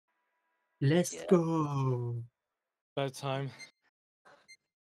Let's go. About time.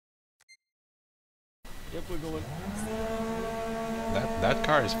 Yep, we're going. That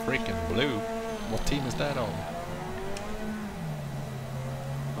car is freaking blue. What team is that on?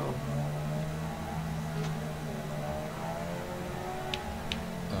 Oh.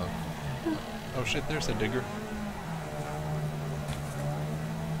 Oh shit, there's a digger.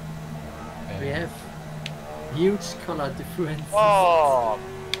 We have huge color difference. Oh,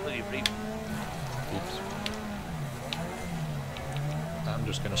 bloody reap. Oops. I'm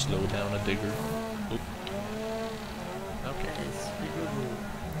just gonna slow down a digger. Oop. Okay. Yes, we will move.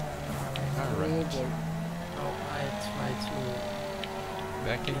 Alright. Oh, I try to...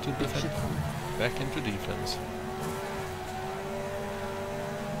 Back into defense. Back into defense.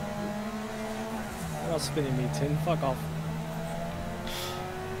 You're not spinning me, Tin. Fuck off.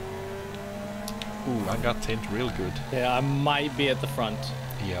 Ooh, I got tint real good. Yeah, I might be at the front.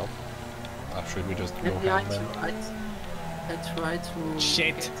 Yep. Should we just go Yeah, ham then? I try to...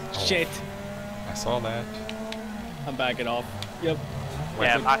 Shit! Oh. Shit! I saw that. I'm backing off. Yep.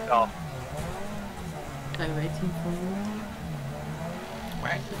 Yeah, back off. I'm waiting for you.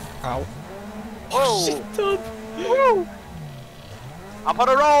 Whack. Ow. Whoa! Shit up! Woo! I'm on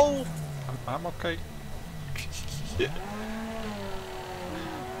a roll! I'm okay.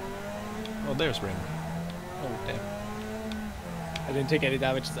 Oh, there's Ring. Oh, damn. I didn't take any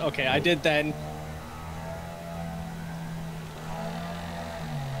damage. Okay, I did then.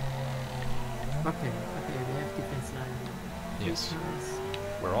 Okay, we have defense line. Yes.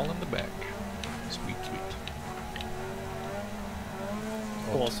 We're all in the back. Sweet, sweet.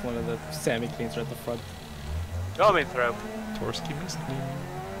 Of course, one of the Sammy cleans are at the front. Coming through. Torsky missed me.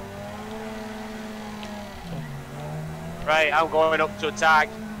 Right, I'm going up to attack.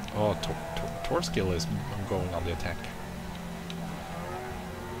 Oh, Torskill is going on the attack.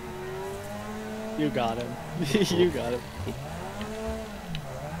 You got him. You got him.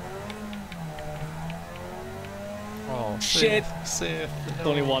 Oh, shit! Sith, no.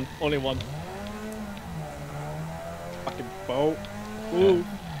 Only one. Only one. Fucking boat. Ooh.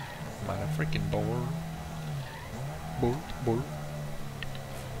 Man, a freaking boar. Boar.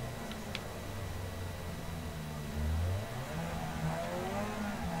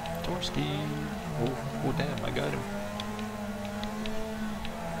 Torsky. Oh, damn, I got him.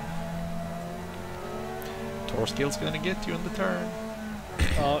 Torskill's gonna get you in the turn.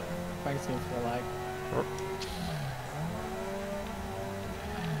 Oh, thanks for the lag. Oh,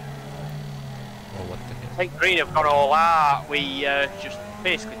 what the hell? I think Green have gone all out. We just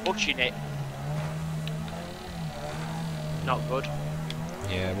basically pushing it. Not good.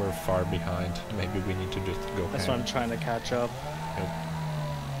 Yeah, we're far behind. Maybe we need to just go That's ham. what I'm trying to catch up. Nope.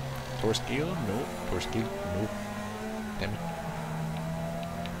 Torskill? No. Torskill? No. Damn it.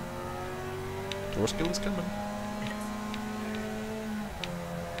 Torskill is coming.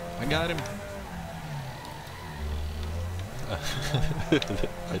 I got him.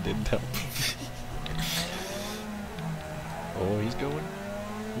 I didn't help. Oh, he's going.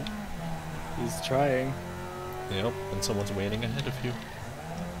 He's trying. Yep, and someone's waiting ahead of you.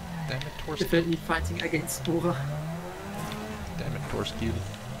 Damn it, Torskill. Definitely fighting against Bora. Damn it, Torskill.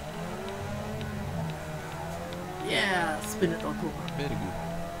 Yeah, spin it on Bora. Very good.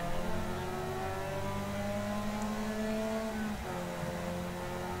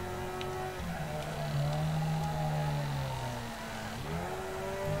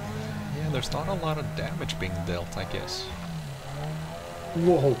 Yeah, there's not a lot of damage being dealt, I guess.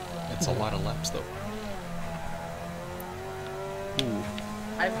 Whoa. It's a lot of laps, though. Ooh.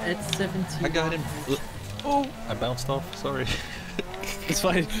 I'm at 17. I got him. Oh! I bounced off, sorry. It's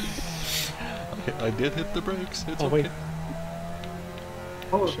fine. I did hit the brakes, it's Oh, okay. wait.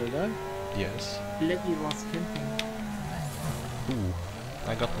 Oh, Should I? Yes. Levy was camping. Ooh.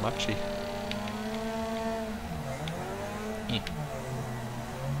 I got Machi.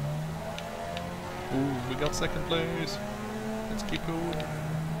 Ooh, we got second place. Let's keep going.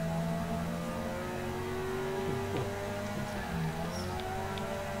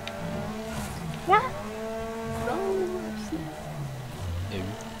 What? No, Ew.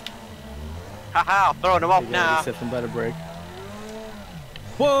 Haha, I'm throwing them off now. Set them better break.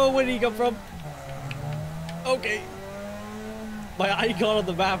 Whoa, where did he come from? Okay. My icon on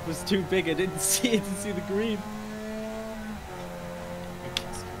the map was too big, I didn't see it to see the green.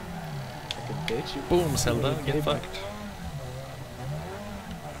 Fucking bitch, you. Boom, Zelda, get payback. fucked.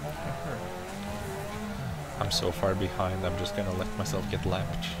 I'm so far behind, I'm just gonna let myself get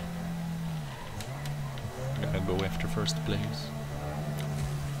lapped. I'm gonna go after first place.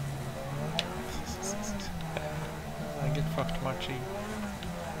 I get fucked, Machi.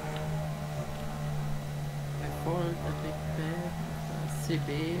 hold a big bag, CB.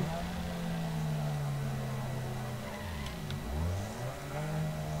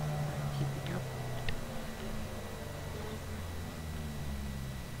 Keeping up.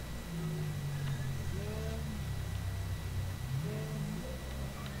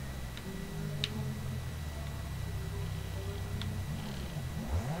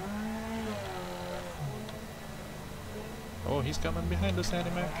 Oh, he's coming behind us,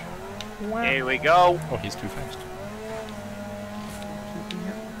 Animac. Here we go. Oh, he's too fast. Keeping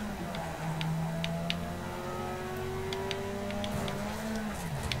up.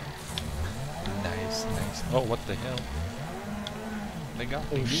 Nice, nice. Oh, what the hell? They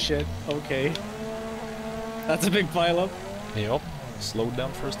got me. Oh shit, okay. That's a big pileup. Yep. Slowed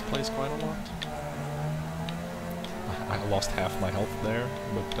down first place quite a lot. I lost half my health there,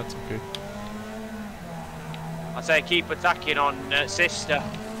 but that's okay. I say keep attacking on Sister.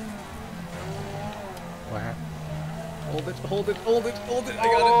 Wow. Hold it, hold it, hold it, hold it, I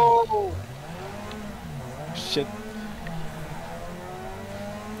got Oh! it. Shit.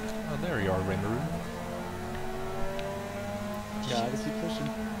 Oh, there you are, Renru. Gotta keep pushing.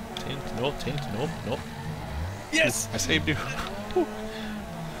 Tint, no. Yes! I saved you.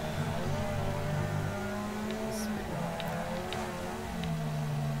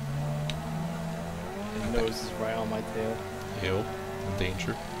 Nose is right on my tail. Yep.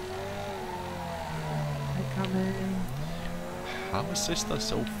 Danger. I'm coming. How is Sista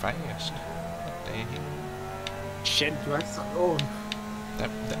so fast? Dang. Shit. Drives alone. That.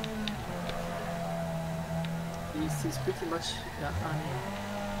 He's pretty much. Yeah,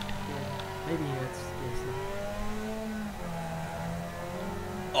 maybe it's.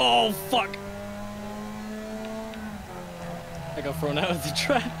 Oh, fuck! I got thrown out of the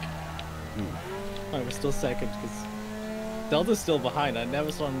track. Ooh. I was still second because Delta's still behind. I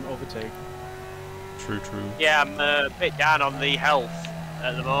never saw him overtake. True. Yeah, I'm a bit down on the health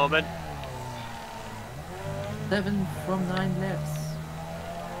at the moment. 7 from 9 laps.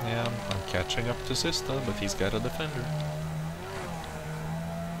 Yeah, I'm catching up to Sista, but he's got a defender.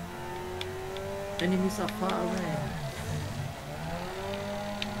 Enemies are far away.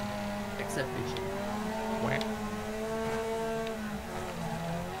 Except Vision. Wah.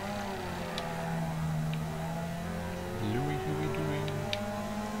 Louie, doing?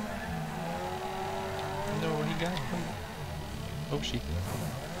 No, he got me. Oh, she.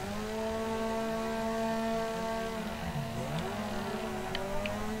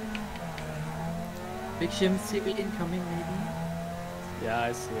 Big Shim CB incoming, maybe? Yeah,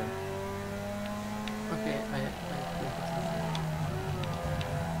 I see him. Okay, I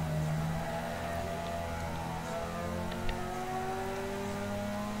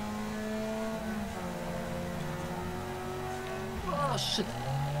Oh shit!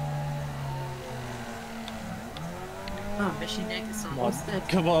 Ah, Machine Egg is almost dead.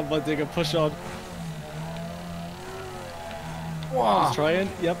 Come on, my digger, push on. Wow! Just trying.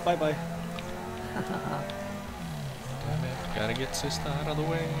 Yep, bye bye. Damn it, gotta get Sista out of the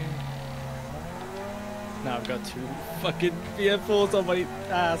way. Now I've got 2 fucking BF4s on my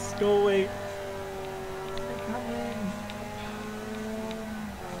ass. Go away.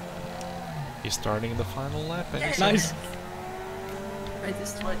 He's starting the final lap and he's Nice. I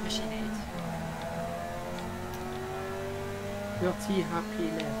destroyed Machine 8. 30 HP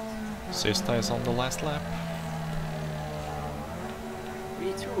left. Sista is on the last lap.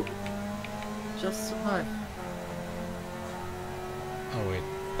 Me too. Just survive. Oh wait,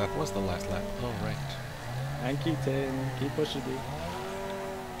 that was the last lap. Oh right. Thank you, Tim. Keep pushing me.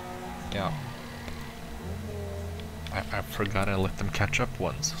 Yeah. I forgot I let them catch up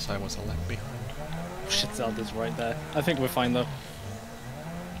once, so I was a lap behind. Oh, shit, Zelda's right there. I think we're fine though.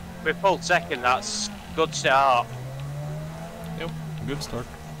 We're pulled second, that's good start. Yep, good start.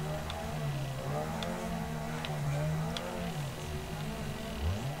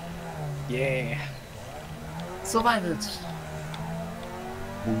 Yeah. Survive it.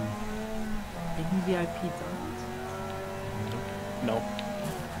 Ooh. Any VIP died? No.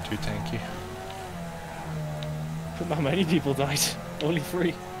 Too tanky. Not many people died. Only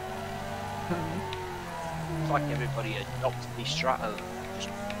 3. It's like everybody adopted the strat of just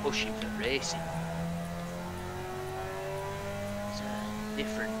pushing for racing. It's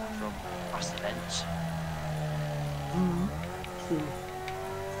different from past events. True.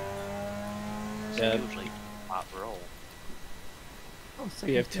 So Yeah. usually part roll. Oh,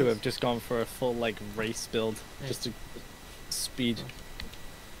 second BF2 place. have just gone for a full like race build, Yeah. just to speed.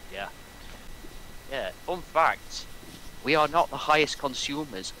 Yeah. Yeah, fun fact, we are not the highest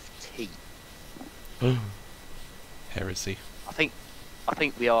consumers of tea. Heresy. I think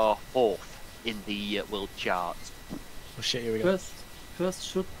we are 4th in the world chart. Oh shit, here we go. First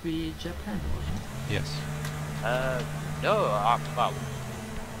should be Japan, wasn't it? Yes. No, well,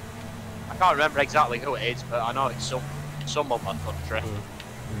 I can't remember exactly who it is, but I know it's some other country.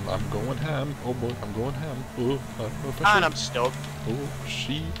 I'm going ham. Oh boy, I'm going ham. Oh, I don't know if I And should. I'm stuck. Oh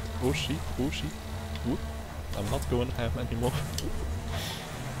sheep. Oh sheep. Oh sheep. Whoop. I'm not going ham anymore.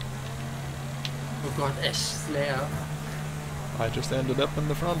 Oh god, Ash Slayer. I just ended up in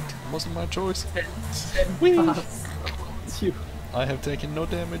the front. Wasn't my choice. 10 Whee! pass. You. I have taken no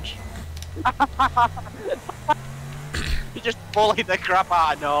damage. You just bullied the crap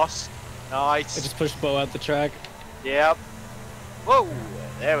out of Norse. Nice. I just pushed Bo out the track. Yep. Whoa!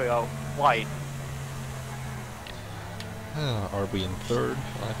 There we go. Flying. Are we in third?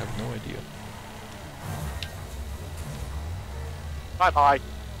 I have no idea. Bye bye.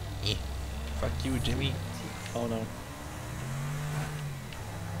 Fuck you, Jimmy. Oh no.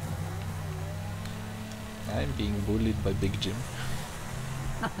 I'm being bullied by Big Jim.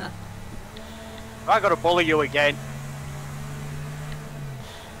 I gotta bully you again.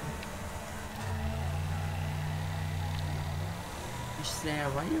 Ash Slayer,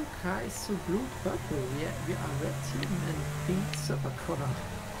 why your car is so blue purple? We are red team and pink silver color.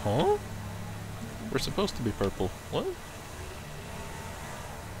 Huh? We're supposed to be purple. What?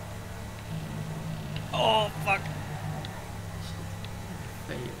 Oh fuck.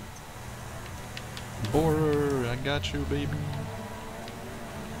 Failed. Borer, I got you, baby.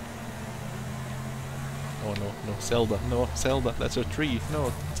 Oh no, no, Zelda, no, Zelda, that's a tree,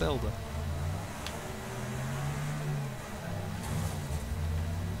 no, Zelda.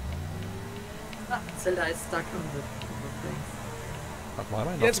 Ah, Zelda is stuck on the thing. Why am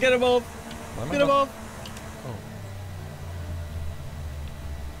I not? Let's get him off. Why am I Get him not- off. Oh.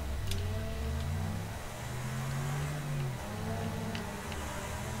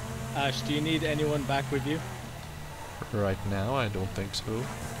 Ash, do you need anyone back with you? Right now, I don't think so.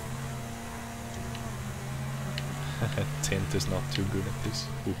 Tint is not too good at this.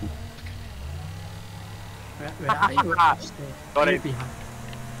 Woohoo. Where are you? Ash Slayer? Got Are you it. behind?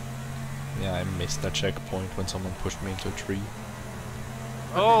 Yeah, I missed that checkpoint when someone pushed me into a tree.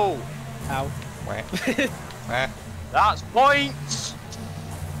 Oh, Ow. Wah. Ah. that's points.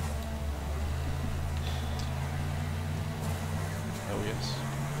 Oh yes.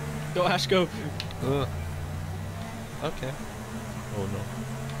 Go Ash, go. Ugh. Okay. Oh no.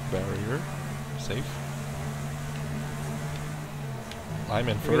 Barrier. Safe. I'm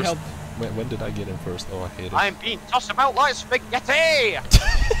in We're gonna first. help. When did I get in first? Oh, I hate it. I'm being tossed about like spaghetti.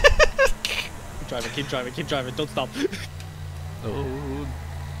 Keep driving, don't stop. Oh,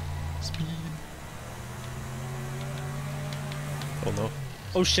 speed. Oh no.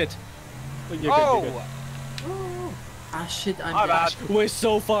 Oh shit. Oh, you're good, Oh, you're good. Oh. Ah shit, I'm My dead. bad. We're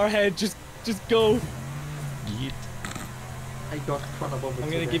so far ahead, just go. Yeet. I got corner bomb. I'm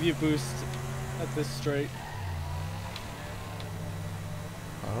gonna give you a boost at this straight.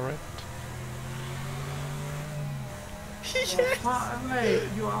 Alright. You are far away.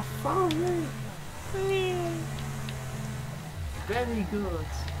 You are far away. Very good.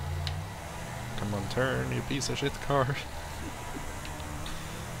 Come on, turn, you piece of shit car.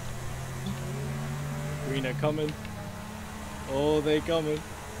 Green are coming. Oh, they coming.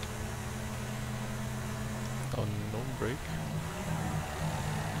 Oh, no break.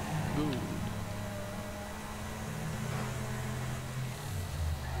 Good.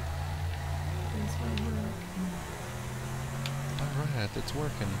 Alright, it's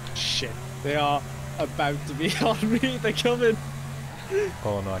working. Shit. They are about to be on me. They're coming.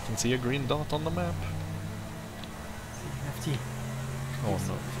 Oh no, I can see a green dot on the map. FT. Oh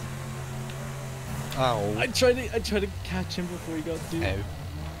no. Ow. I tried to catch him before he got to. Ow.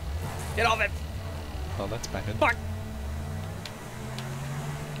 Get off it. Oh, that's bad. Fuck.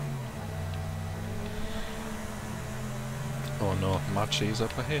 Oh no, Machi's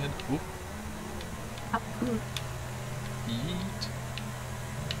up ahead. Oop. Yeet.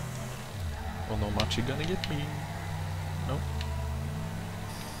 Oh no, Machi gonna get me. No.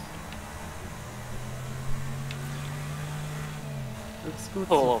 Looks good.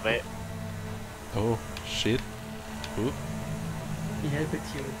 full of it. Oh, shit. Oop. We help it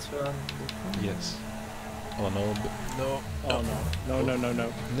you turn. Yes. Oh no, no. Oh no.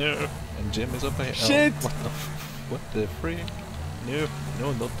 No. No. And Jim is up ahead. Oh, Shit! what the frick? No.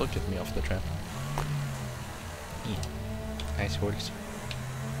 No, don't get me off the trap. Nice horse.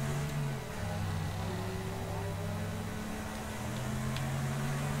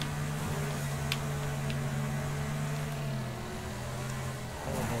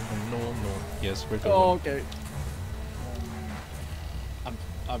 Oh, no. Yes, we're going. Oh, okay.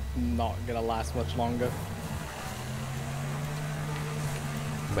 I'm not gonna last much longer.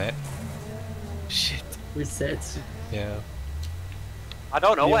 Bet. Shit. Reset. Yeah. I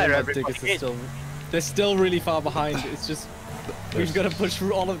don't know The where other everybody tickets are is. still, they're still really far behind. It's just we've got to push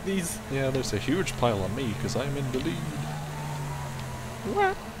through all of these. Yeah, there's a huge pile on me because I'm in the lead.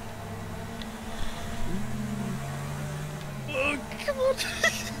 What? Oh, come on.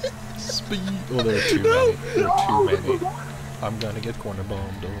 Speed. Oh, there are too many. There are too many. I'm gonna get corner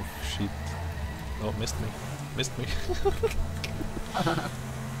bombed. Oh, shit. Oh, missed me. Missed me.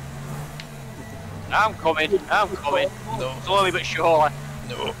 I'm coming. I'm coming. No. Slowly but surely.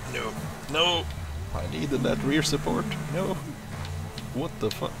 No, no, no. I needed that rear support. No. What the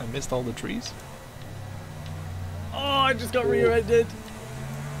fuck? I missed all the trees? Oh, I just got rear-ended.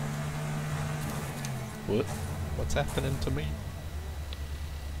 What? What's happening to me?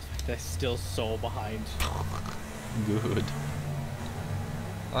 They're still so behind. Good.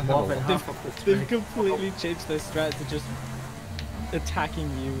 I have More a than lot. half of the They've track. completely changed their strat to just attacking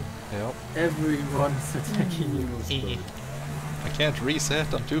you. Yep. Everyone's attacking you. I can't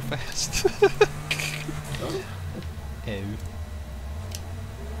reset, I'm too fast. Oh.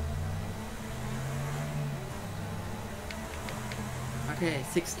 Okay,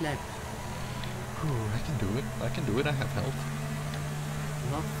 6th lap. Ooh, I can do it. I can do it. I have health.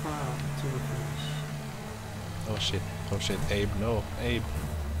 Not far to the finish. Oh shit. Oh shit. Abe, no. Abe.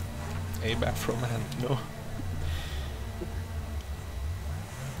 Abe Afro Man, no.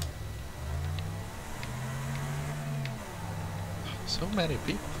 So many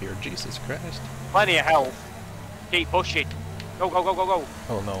people here, Jesus Christ. Plenty of health. Keep pushing. Go, go, go, go, go.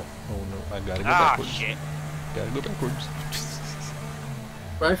 Oh no. Oh no. I gotta go Ah, backwards. shit. Gotta go backwards.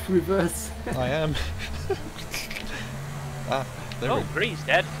 Drive reverse. I am. Ah, there Oh, we go. green's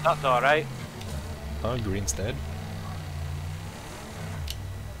dead. That's alright. Oh, green's dead.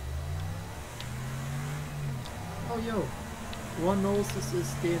 Oh yo. One noses is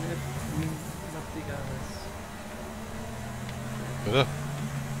DNF, not the guys. Ugh.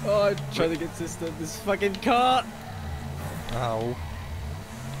 Oh, I'm trying to get system. This fucking car. Ow.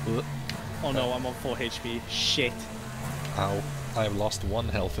 Ugh. Oh no, I'm on 4 HP. Shit. Ow. I've lost 1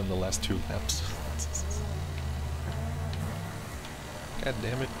 health in the last 2 laps. God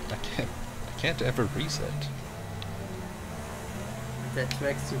damn it. I can't ever reset. That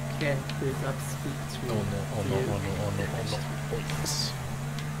tracks you can't build up speed to. Oh no, oh no, oh no, oh no, oh no. Oh yes.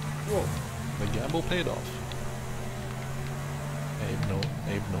 Whoa. The gamble paid off. Abe no,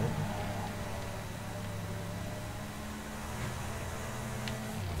 Abe no.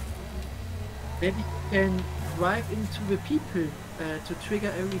 Maybe you can drive into the people to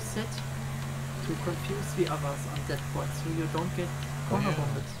trigger a reset to confuse the others on that point so you don't get corner yeah.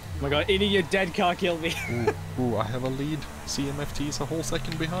 bombed. Oh my god, any your dead car killed me. Ooh, I have a lead. CMFT is a whole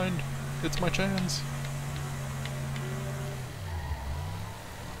second behind. It's my chance.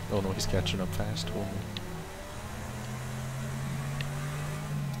 Oh no, he's catching up fast. Oh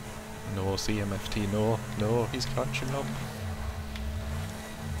no. No, CMFT, no, no, he's catching up.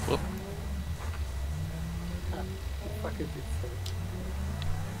 Whoop. Fuck it,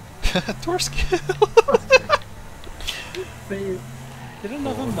 Torskill! fail. Did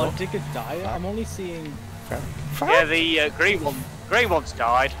another Oh, mod no. ticket die? I'm only seeing... Yeah, the green one's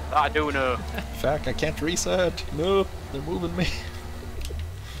died. That I do know. Fuck, I can't reset. No, they're moving me.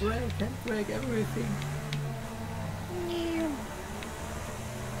 Break and break everything.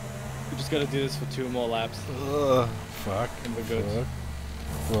 We just gotta do this for 2 more laps. Ugh, fuck. And we're good. Fuck.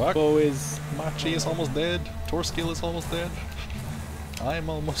 Fuck. Bo is... Machi is almost dead. Torskill is almost dead. I'm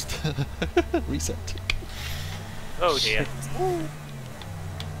almost reset. Oh dear.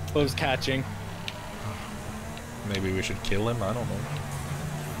 Bo's catching. Maybe we should kill him. I don't know.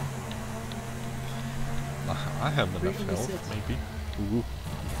 I have enough Really health. reset. Maybe. Ooh,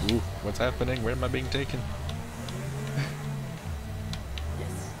 ooh. What's happening? Where am I being taken?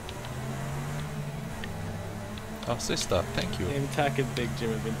 Yes. Oh, sister. Thank you. Game Attack and Big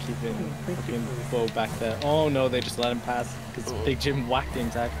Jim have been keeping Thank you fucking for Bo back there. Oh no, they just let him pass because Oh. Big Jim whacked the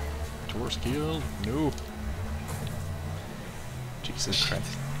attack. Torskill. No. Jesus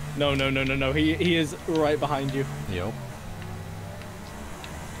Christ. No, no, no, no, no. He is right behind you. Yep.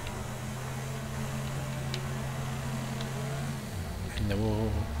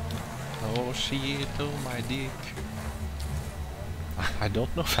 No. Oh shit, oh my dick. I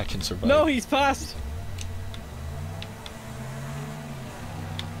don't know if I can survive. No, he's passed.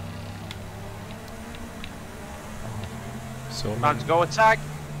 So Time many, to go attack.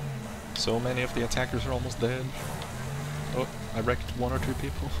 so many of the attackers are almost dead. Oh, I wrecked 1 or 2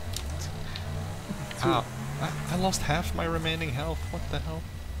 people. Ow. I lost half my remaining health. What the hell?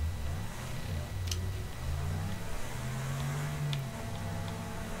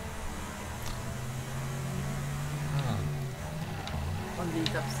 lead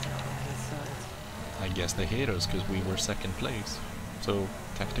up on this side. I guess they hate us because we were second place. So,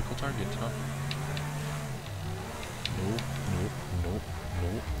 tactical target, huh? No, no, no, no,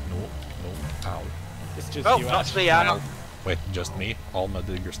 no, no. Ow. It's just Oh, you, that's Ash. me, Anna. Wait, just me? All my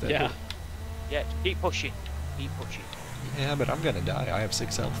diggers dead? Yeah. Yeah, keep pushing. Keep pushing. Yeah, but I'm gonna die. I have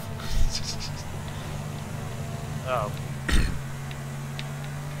 6 health. Oh.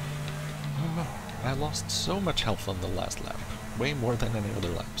 I lost so much health on the last lap. Way more than any other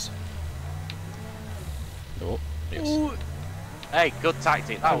laps. Oh, yes. Ooh, Hey, good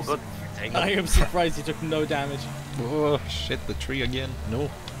tactic. That was good tactic. I am surprised you took no damage. Oh, shit, the tree again. No.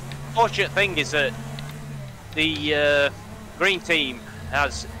 Fortunate thing is that the green team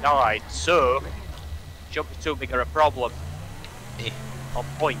has died, so shouldn't be too big of a problem on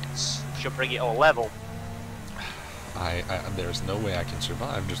points. Should bring it all level. There's no way I can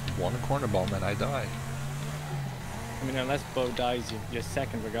survive. Just one corner bomb and I die. I mean, unless Bo dies, you're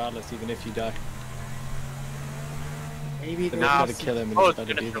second regardless, even if you die. Maybe Then they we've Nah, got will to kill him and Bo's he's got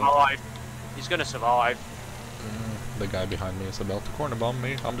to gonna be there. survive. He's gonna survive. The guy behind me is about to corner bomb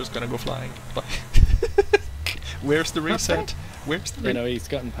me. I'm just gonna go flying. Bye. Where's the reset? Where's the You know, he's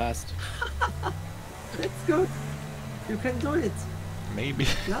gotten past. Let's go. You can do it. Maybe.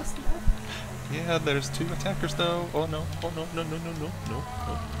 Last lap. Yeah, there's 2 attackers though. Oh no. Oh no, no, no, no, no, no,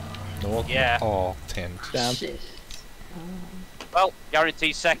 no. No. Yeah. Oh, 10. Damn. Shit. Well,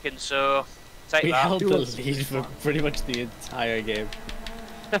 guaranteed second, so take We that. held the lead for pretty much the entire game.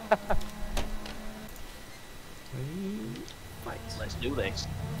 Fight. Let's do this.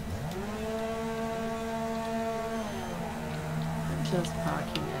 I'm just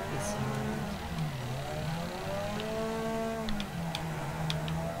parking at the side.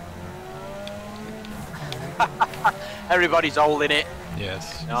 Everybody's holding it.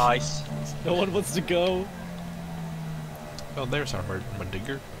 Yes. Nice. No one wants to go. Oh, there's our my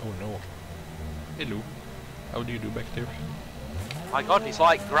digger. Oh no. Hello. How do you do back there? My God, it's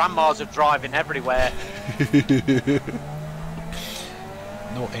like grandmas are driving everywhere.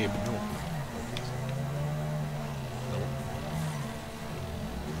 No, Abe, no. No.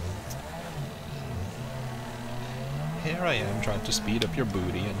 Here I am trying to speed up your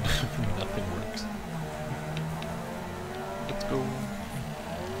booty and nothing works. Let's go.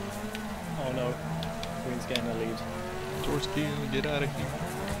 Oh no. Queen's getting a lead. Torsky, get out of here.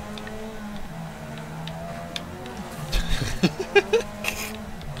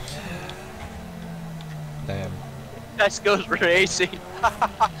 Damn. Tesco's racing.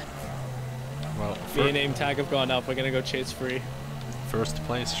 Well, Me and aim tag have gone up. We're gonna go chase free. first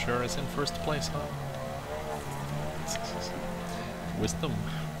place sure is in first place, huh? Wisdom.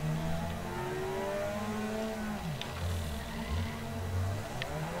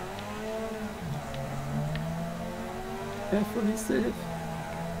 Carefully safe.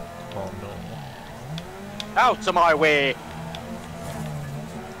 Oh no. Out of my way.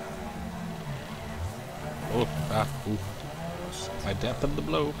 Oh, ooh. I dampened the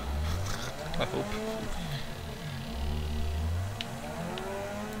blow. I hope.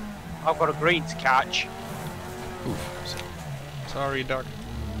 I've got a green to catch. Oof. Sorry, Doc.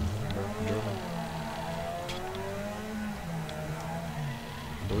 German.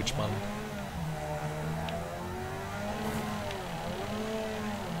 Deutschmann.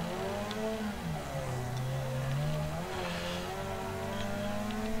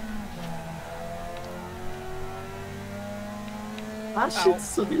 Ah shit,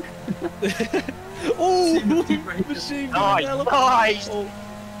 sorry. Oh! Team right. Machine gun Nice, element. nice. Oh,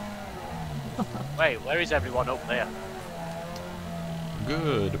 Wait, where is everyone up there?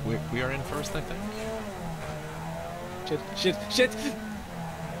 Good. We are in first, I think. shit, shit, shit!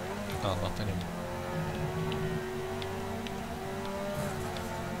 Oh, not anymore.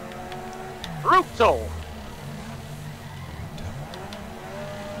 Brutal.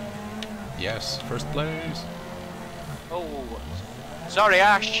 Yes, first place. Oh, sorry,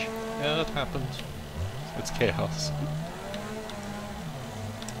 Ash. Yeah, that happened. It's chaos.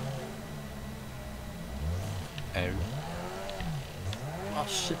 Oh. Oh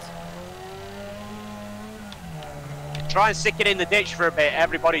shit. Try and stick it in the ditch for a bit.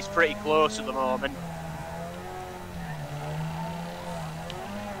 Everybody's pretty close at the moment.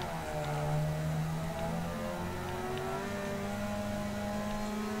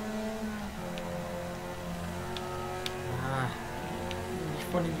 Ah. Ich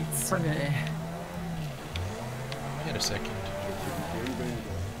vorne die Zange, ey. Wait a second.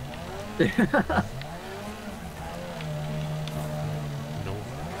 No.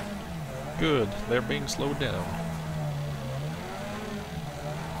 Good. They're being slowed down.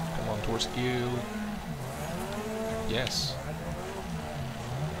 Come on, Torsky. Yes.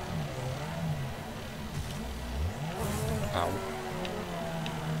 Ow.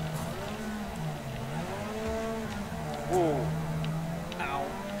 Ooh. Ow.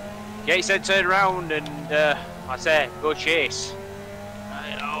 Okay, said turn around and I say go chase.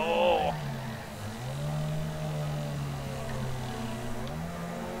 Oh.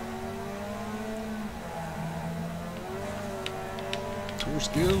 Tour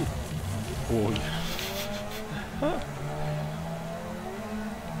skill. Oh.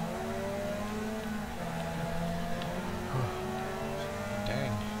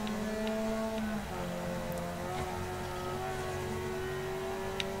 Dang.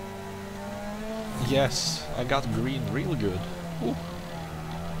 Yes, I got green real good. Ooh.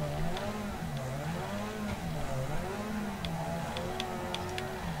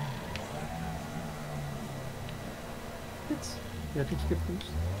 Jetzt. Ja, dich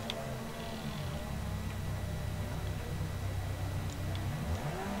gepusht.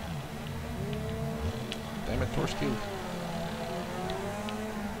 Damn it, tour skill.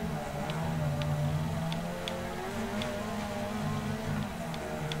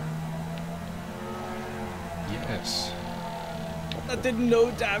 Yes. That did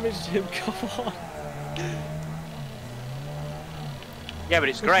no damage to him, come on. Yeah, but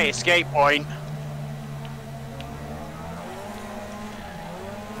it's great escape point.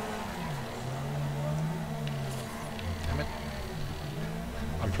 Damn it.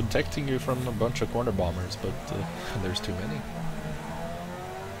 I'm protecting you from a bunch of corner bombers, but there's too many.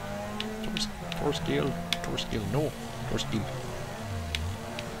 Tour skill, no, tour skill.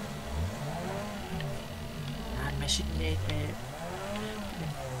 Ah, machine made me.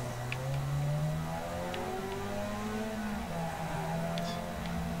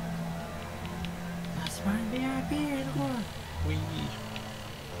 Lass mal BRB in Ruhe. Wee.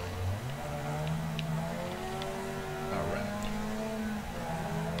 Alright.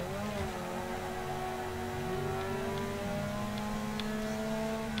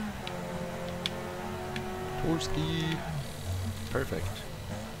 Torski. Perfect.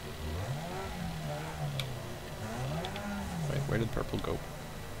 Wait, where did purple go?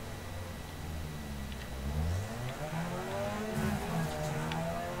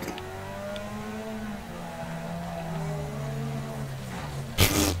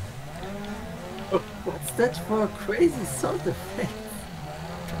 What's that for a crazy sound effect?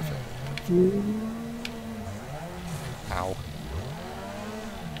 Perfect. Ow.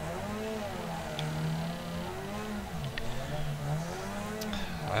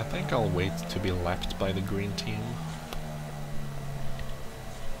 I think I'll wait to be lapped by the green team.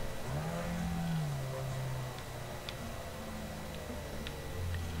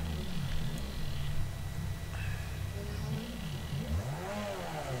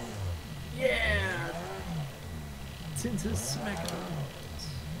 Yeah! Since it's smackdown.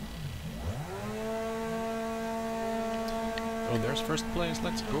 Oh, there's first place,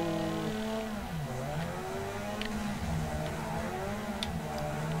 let's go!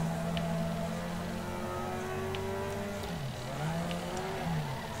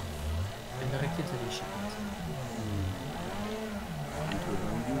 Bin direkt hinter die Schicht.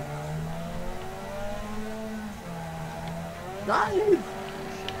 Nein!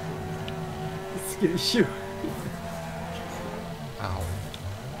 It's gonna shoot. Ow.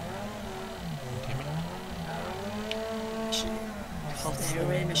 Damn it. Stay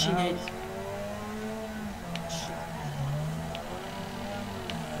away, machine aid.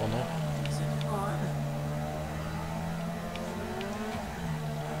 Oh no.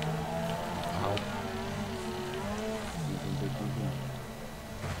 Ow.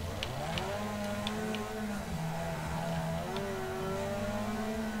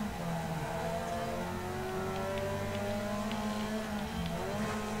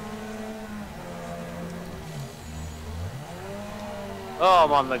 Oh,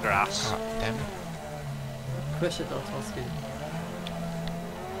 I'm on the grass. Ah, damn it. Crash it out, was geht.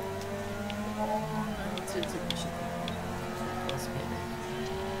 Crash it. Was geht.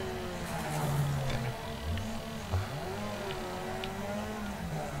 Damn it.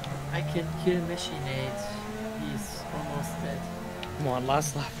 I can kill machine aid. He's almost dead. Come on,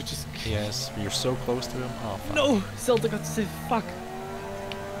 last lap, we just... Yes, you're so close to him. Oh, fuck. No! Zelda got to say fuck.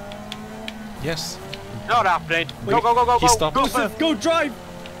 Yes. Not happening. Go, Wait, go, go, go, he go. stopped. Go, Go, Seth. Sith, go drive!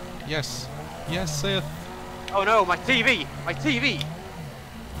 Yes. Yes, Sith. Oh no, my TV. My TV.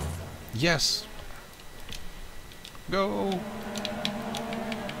 Yes. Go.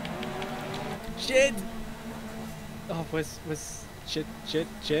 Shit! Oh, was shit.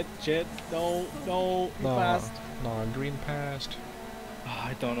 No, No, fast. no, green passed. Oh,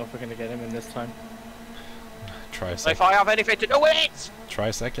 I don't know if we're gonna get him in this time. Try If second. I have anything to do with it.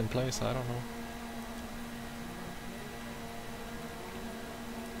 Try second place. I don't know.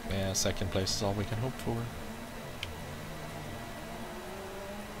 Yeah, second place is all we can hope for.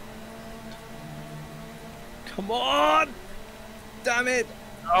 Come on! Damn it!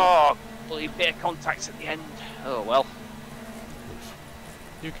 Oh, bloody bit of contacts at the end. Oh well.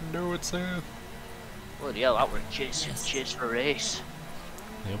 You can do it, Seth. Bloody hell, that were a chase, Yes. chase for a race.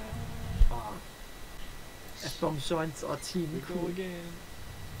 Yep. Oh. F-Bomb joins our team. We go again.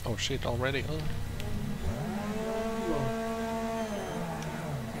 Oh shit, already? Oh.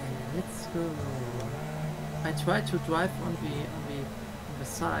 Let's go. I try to drive on the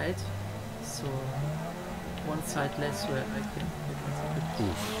side, so one side less where I can hit myself.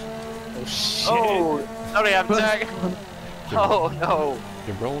 Oof. Oh shit! Oh, sorry, I'm tagged. Oh no.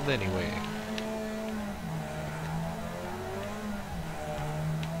 You rolled anyway.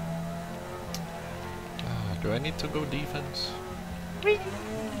 Do I need to go defense? Whee!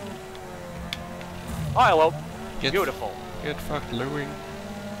 Oh well. Get Beautiful. Get fucked, Louis.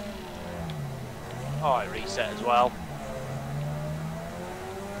 Oh, I reset as well.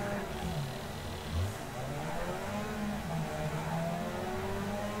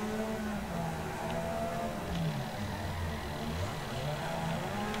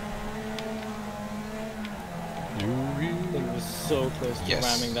 Louis. It was so close to Yes.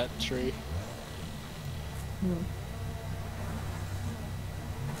 ramming that tree.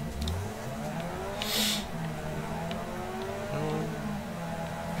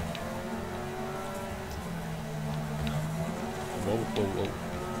 Whoa, whoa, whoa.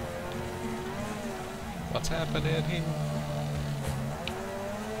 What's happening here?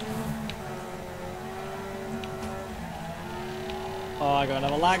 Oh, I got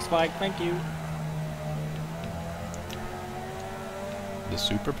another lag spike, thank you. The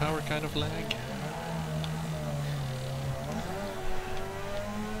superpower kind of lag?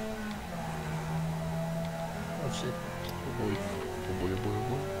 Oh shit. Oh boy. Oh boy, oh boy, oh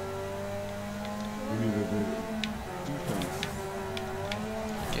boy.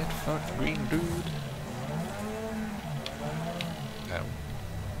 Get fucked, green dude. Ow.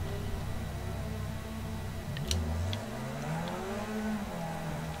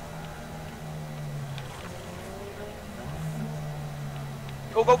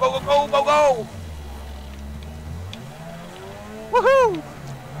 Go, go, go, go, go, go, go! Woohoo!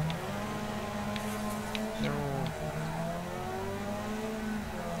 No.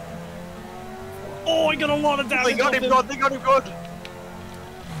 Oh, I got a lot of damage. They got off him good, they got him good!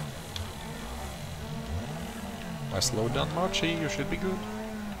 I slowed down Marchi, you should be good.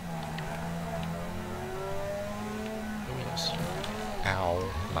 Oh yes. Ow,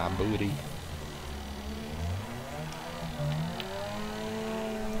 my booty.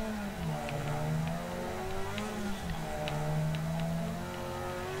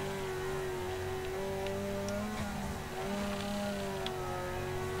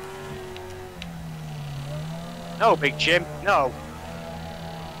 No, big chimp, no.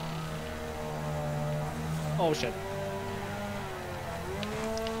 Oh shit.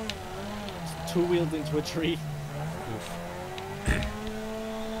 Two-wheeled into a tree. Oof.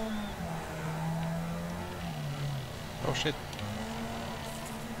 Oh shit.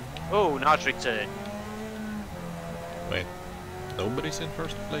 Oh, nice return. Wait. Nobody's in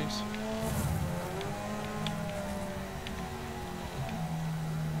first place?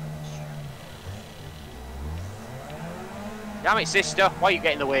 Damn it, sister, why are you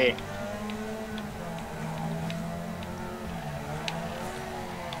getting in the way?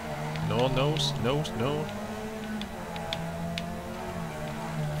 No, no, no, no.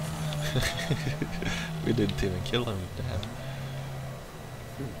 We didn't even kill him, damn.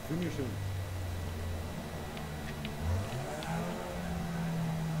 Finish him.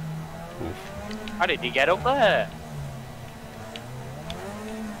 Oof. How did he get up there?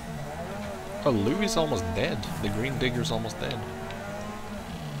 Oh, Louis is almost dead. The green digger's almost dead.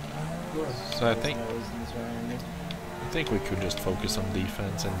 So I think we could just focus on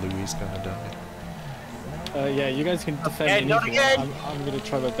defense and Louis is gonna die. Yeah, you guys can defend Again, not anything. again. I'm gonna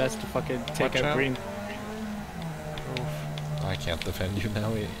try my best to fucking take Watch out out. green. Oof. I can't defend you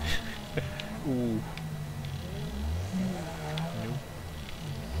now. Ooh.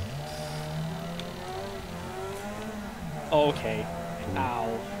 No. Okay. Ooh.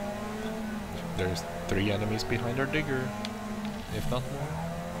 Ow. There's 3 enemies behind our digger, if not more.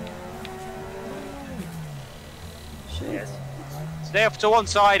 Shit. Stay off to one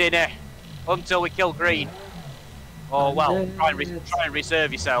side in here until we kill green. Oh well, try and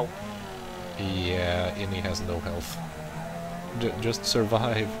reserve yourself. Yeah, Innie has no health. Just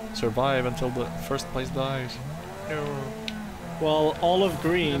survive. Survive until the first place dies. No. Well, all of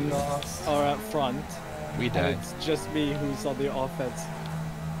green are up front. We And died. it's just me who's on the offense.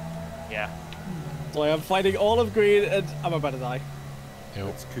 Yeah. So I am fighting all of green and I'm about to die. Yep.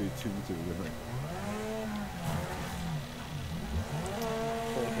 That's Q2 to win.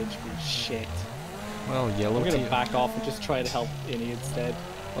 Full HP shit. Well, yellow I'm gonna team. back off and just try to help Innie instead.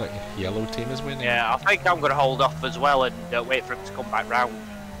 Like, yellow team is winning. Yeah, I think I'm going to hold off as well and wait for him to come back round.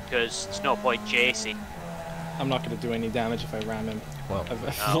 Because there's no point chasing. I'm not gonna do any damage if I ram him. Well,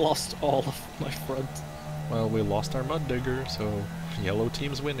 I've lost all of my front. well, we lost our mud digger, so yellow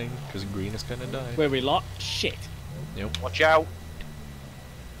team's winning because green is gonna die. Where we lost? Shit. Yep. Watch out.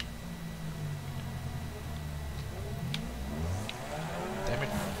 Damn it.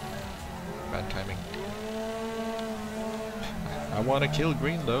 Bad timing. I want to kill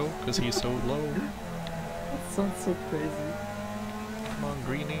green though, because he's so low. That sounds so crazy. Come on,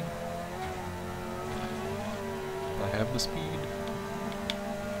 greenie. I have the speed.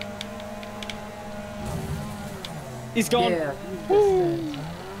 He's gone. Yeah, you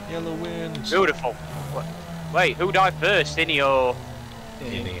Yellow wins. Beautiful. Wait, who died first, Innie or...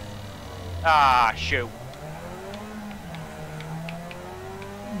 Innie. Ah, shoot.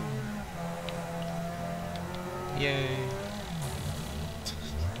 Yay.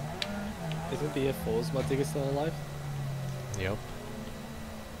 Isn't the F4's my digger still alive? Yep.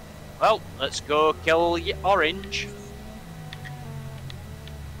 Well, let's go kill Orange.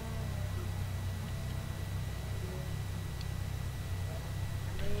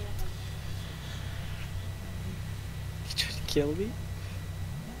 He tried to kill me?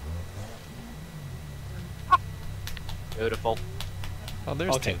 Beautiful. Oh,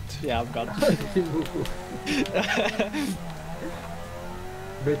 there's Okay. Tint. Yeah, I'm gone.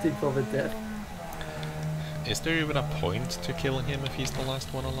 Waiting for the death. Is there even a point to killing him if he's the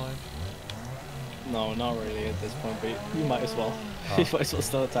last one alive? No, not really at this point, but you might as well. Oh. You might as well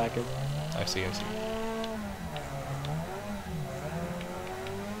still attack him. I see, I see.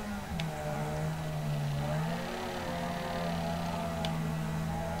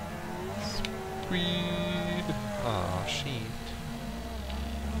 Speed. Aw, shit.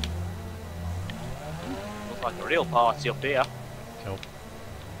 Looks like a real party up here. Nope.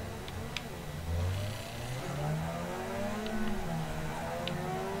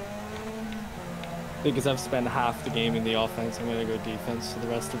 Because I've spent half the game in the offense, I'm gonna go defense for the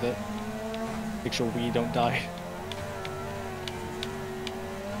rest of it. Make sure we don't die.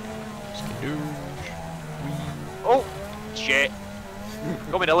 Skadoosh. Oh, shit.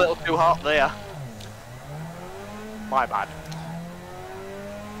 Coming a little too hot there. My bad.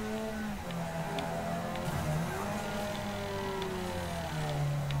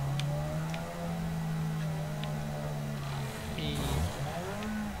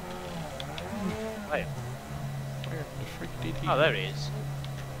 Wait. Where the frick did he Oh, there he is.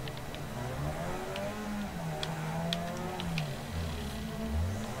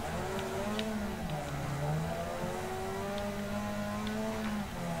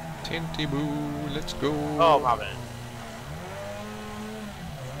 Tinty boo, let's go. Oh, my bad.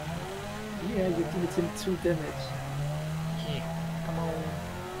 Yeah, you did him 2 damage. Yeah, come on.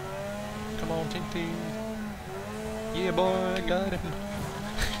 Come on, Tinty. Yeah, boy, I got him.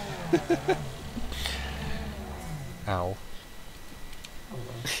 Ow.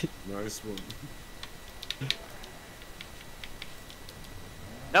 Nice one.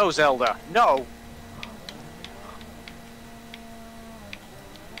 No, Zelda. No.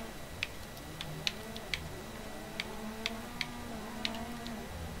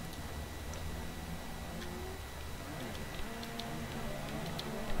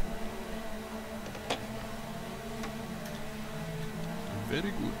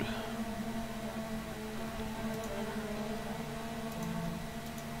 Very good.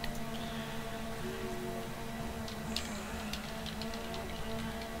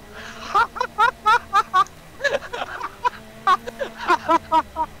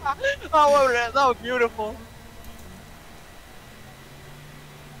 Oh, that was beautiful.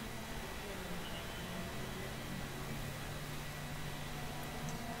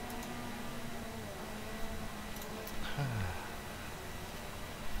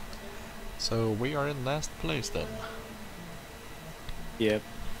 So we are in last place then. Yep.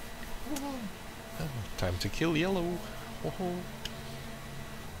 Time to kill yellow. Oh.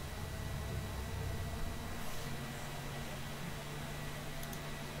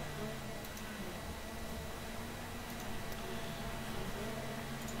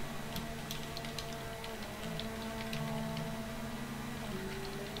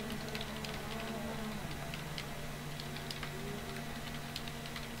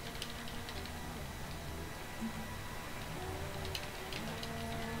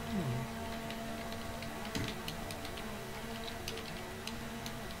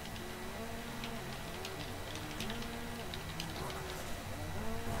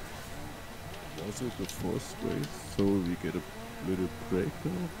 Was it the first race? So we get a little break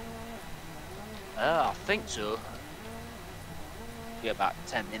now? I think so. Be about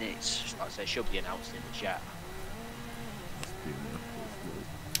 10 minutes. Like I say, should be announced in the chat. Must be enough,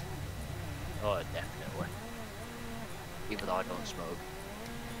 Oh, definitely. Even though I don't smoke.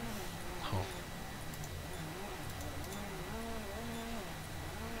 Oh.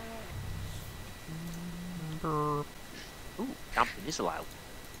 Ooh, camping is allowed.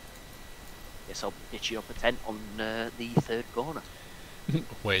 Guess I'll pitch you up a tent on the third corner.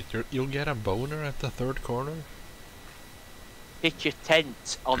 Wait, you'll get a boner at the third corner? Pitch a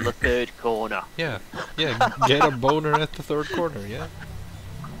tent on the third corner. Yeah, get a boner at the third corner, yeah.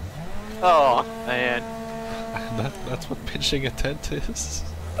 Oh, man. That's what pitching a tent is.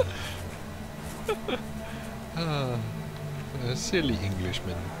 Ah, a silly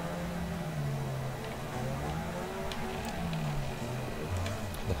Englishman.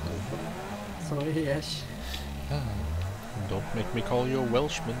 Sorry, Ash. Ah, don't make me call you a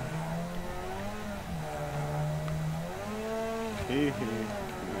Welshman.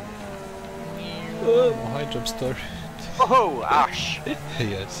 Oh, hi, Jumpster. Oh, Ash.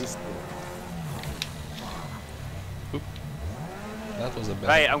 Yes. Oop. That was a bad,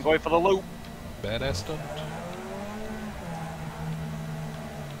 Right, I'm going for the loop. badass stunt.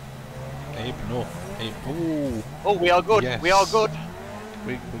 Abe, no. Abe. Oh, Oh, we are good. yes. We are good.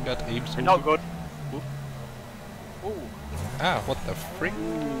 We got Abe's. We're not good. Oop. Ooh. Ah, what the frick?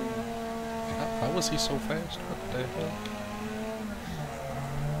 How was he so fast? What the hell?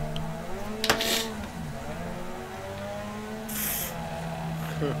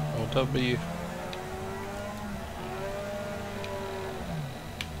 Oh, W.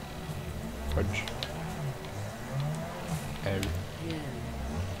 Fudge. Oh. Yeah.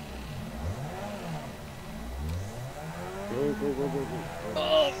 Go, go, go, go, go.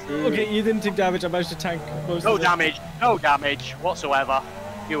 Oh, okay, you didn't take damage. I managed to tank most No of it. damage. No damage whatsoever.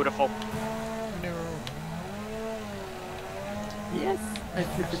 Beautiful. Yes, I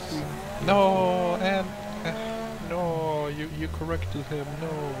flipped it green. No, and no, you corrected him. No.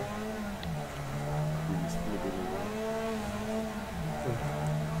 Please, flip it around.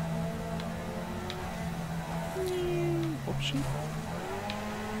 Oopsie.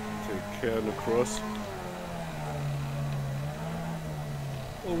 Take care, lacrosse.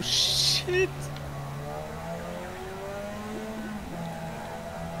 Oh shit!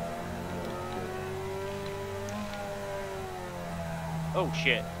 Oh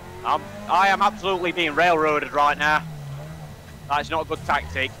shit. I am absolutely being railroaded right now. That is not a good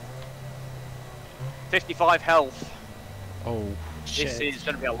tactic. 55 health. Oh, This is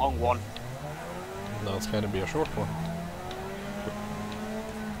going to be a long one. no, it's gonna be a short one.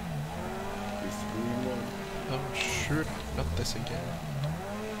 This green one. Oh, sure, not this again.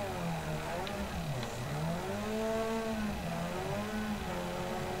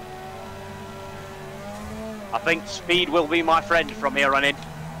 I think speed will be my friend from here on in.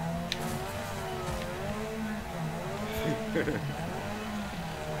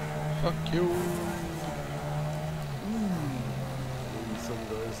 Fuck you. Maybe some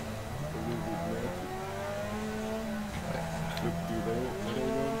guys a little bit mad. Flip the little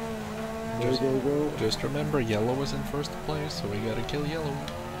one. Just, Go, go, go. just remember, yellow was in first place, so we gotta kill yellow.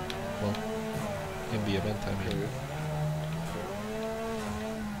 Well, in the event, I mean.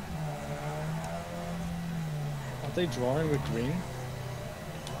 Aren't they drawing with green?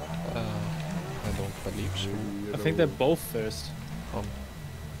 I don't believe so. I think they're both first.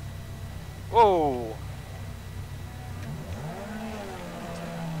 Whoa!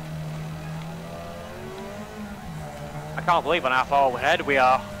 I can't believe on how far ahead we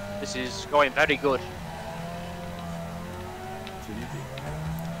are. This is going very good.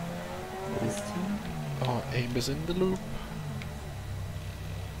 This team. Oh, Abe is in the loop.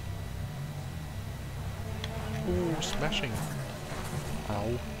 Ooh, smashing.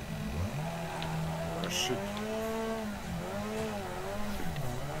 Ow. Oh shit.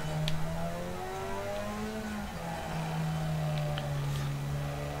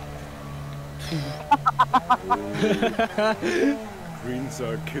 Greens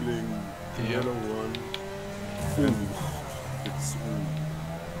are killing the Yeah. yellow one. And it's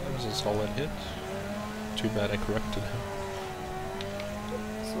That was a solid hit. Too bad I corrected him.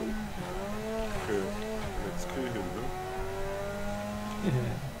 okay. Let's kill him, huh?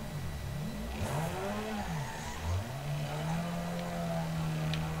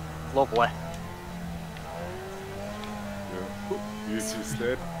 Lovely. Yeah. He's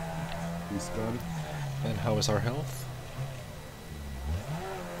dead. He's done. And how is our health?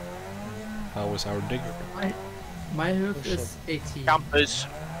 How is our digger? My health is 80. Campers.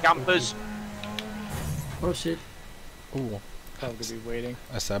 Campers. Oh shit. Ooh, Probably be waiting.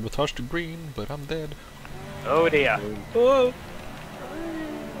 I sabotaged the green, but I'm dead. Oh dear. Oh!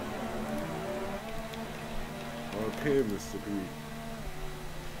 Okay, Mr. B.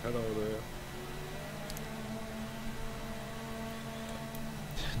 Hello there.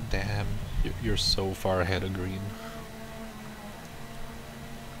 Damn, you're so far ahead of green.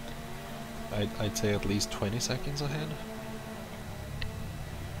 I'd say at least 20 seconds ahead.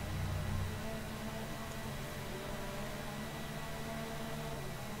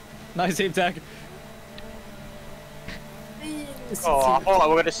 Nice aim tag. Oh, I thought we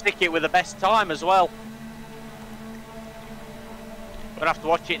were going to stick it with the best time as well. Gonna have to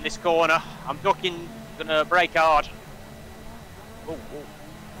watch it in this corner. I'm ducking, gonna brake hard. Oh, oh.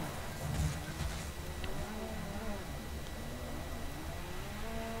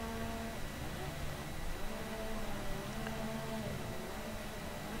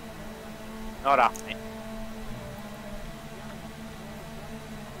 Not happening.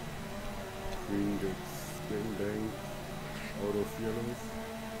 Green gets bang bang out of yellows.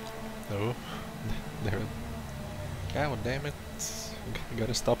 No, there. God damn it! We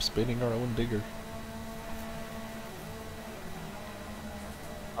gotta stop spinning our own digger.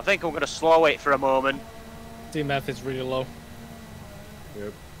 I think I'm gonna slow it for a moment. DMF is really low.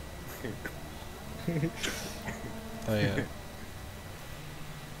 Yep. Oh yeah.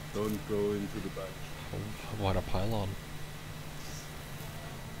 Don't go into the bunch. What a pylon.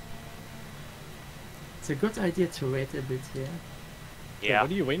 It's a good idea to wait a bit here. Yeah.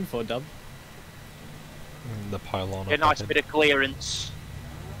 What are you waiting for, Dub? The pylon. Get a up nice ahead. bit of clearance.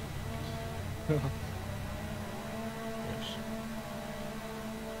 Yes.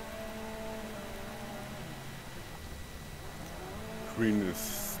 Green is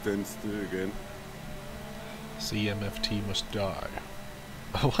standstill again. CMFT must die.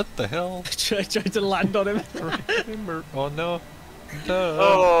 What the hell? I tried to land on him. Remember? Oh no. Dub.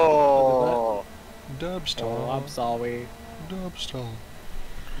 Oh! Dub Oh, stall. I'm sorry. Dub stall.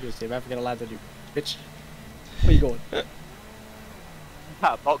 You're never gonna land on you, bitch. Where you going?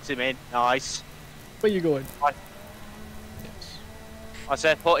 Box him in. Nice. Where you going? Yes. I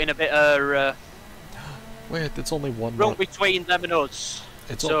said put in a bit of Wait, it's only one more. room between them and us,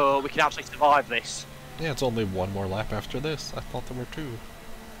 It's so we can actually survive this. Yeah, it's only one more lap after this. I thought there were two.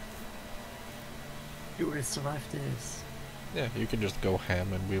 You will survive this. Yeah, you can just go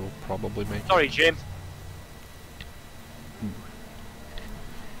ham and we'll probably make Sorry, Jim. it.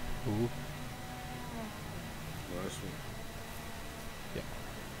 Ooh. Nice one.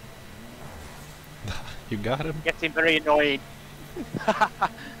 You got him? Getting very annoying.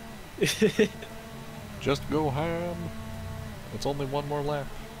 Just go ham. It's only one more lap.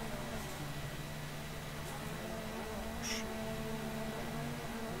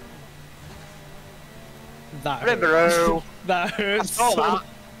 That Remember, hurts. oh, That I hurts. saw so-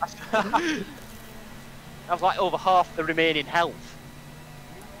 that. That was like over half the remaining health.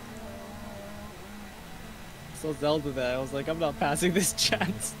 So Zelda there, I was like, I'm not passing this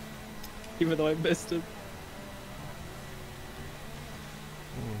chance. Even though I missed him.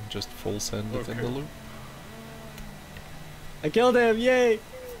 Just full send within the Okay. loop. I killed him, yay!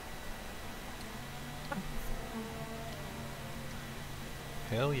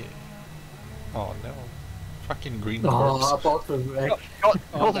 Hell yeah. Oh no. Fucking green Oh, corpse. about the wreck. Oh,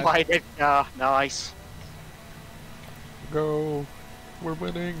 Oh, my dear. Ah, nice. Go. We're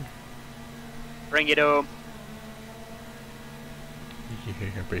winning. Bring it home.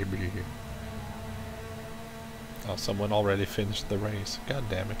 Yeah, baby. Oh, someone already finished the race. God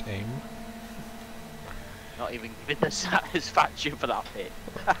damn it, aim. Not even giving the satisfaction for that bit.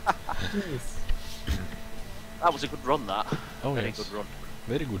 Yes. That was a good run, that. Oh, Very yes. good run.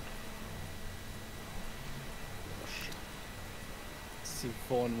 Very good. See,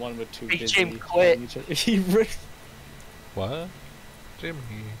 4 and 1 were too Hey, busy. Jim, quit. fighting each other. He ripped. What? Jimmy.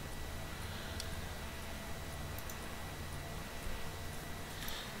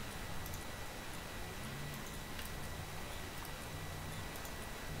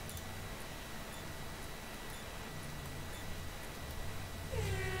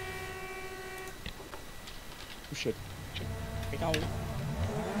 Oh shit. Get out.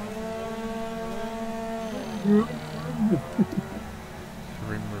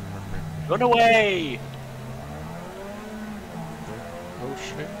 Run away! Oh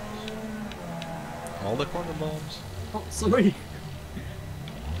shit. All the corner bombs. Oh, sorry.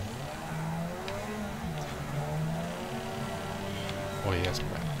 Oh yes,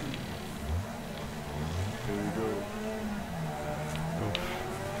 crap. Here we go.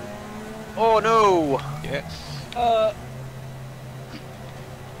 Oh no! Yes. Uh,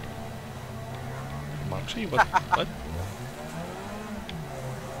 Come on, Gee, what? What?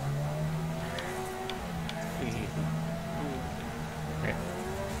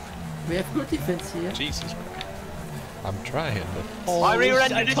 We have good defense here. Jesus. I'm trying, but Oh, My rear I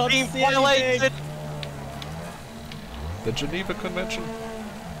end is can't being see anything. violated! the Geneva Convention.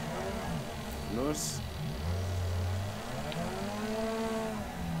 Nice.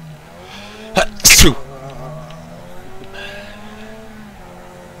 Phew.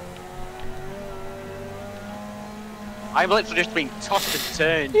 I'm literally just being tossed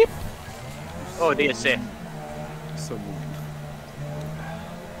and turned. Oh dear, safe. Someone.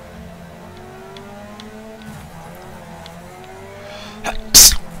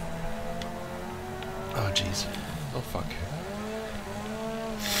 Oh jeez. Oh fuck.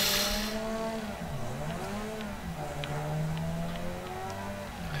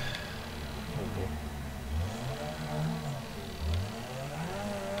 Oh boy.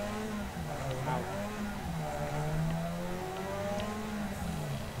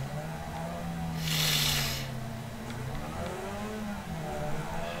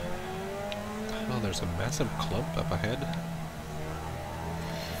 Oh, there's a massive clump up ahead.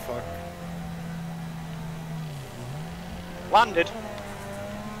 Fuck. Landed.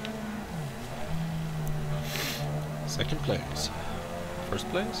 Second place. First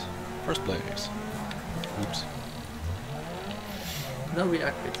place? First place. Oops. No, we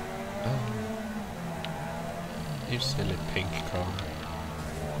are quit. Oh. You silly pink car.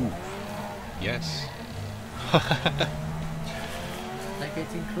 Ooh. Yes. They're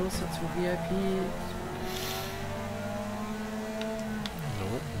getting closer to VIP. No,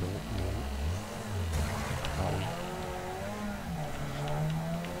 no, no. Ow.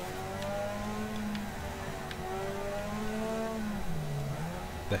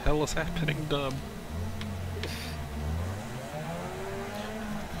 The hell is happening, Dub?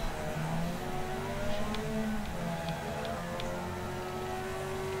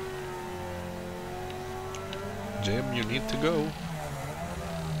 Jim, you need to go.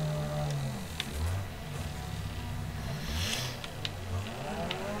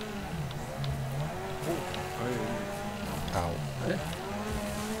 Ow.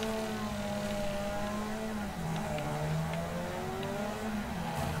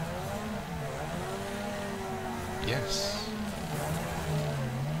 Yes.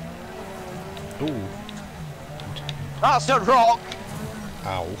 Ooh. That's a rock!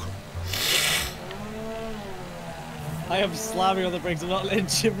 Ow. I am slamming on the brakes. I'm not letting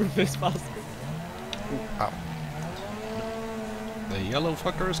Jim reverse past me. Ow. The yellow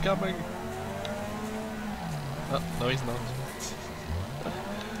fucker is coming. Oh, no he's not.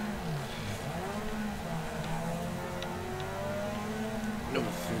 No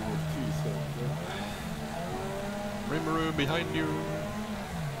single piece of Rimuru behind you.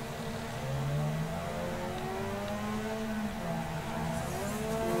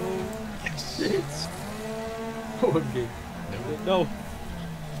 Yes. It's okay. No. No.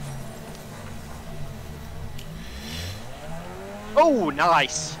 Oh,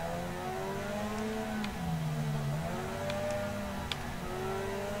 nice!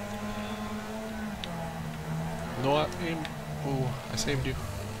 No, I aim. Oh, I saved you.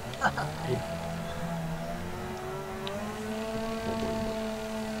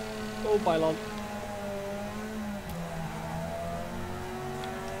 Oh, Bylon.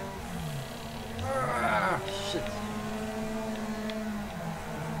 Ah, shit.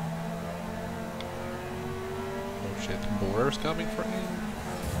 Oh shit, Boar's coming for me.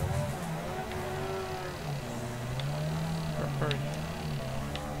 Hurry.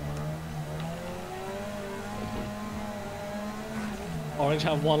 Orange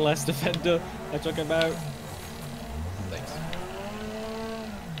have one less defender. I took him out. Nice.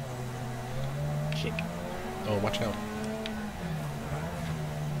 Kick. Oh, watch out.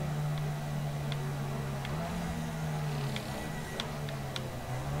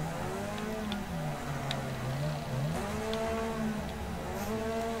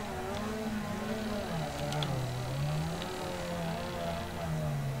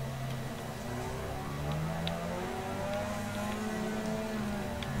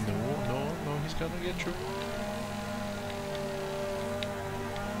 No, he's gonna get you.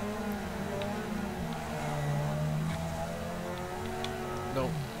 No.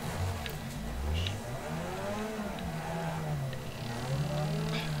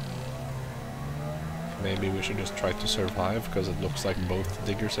 Maybe we should just try to survive, because it looks like both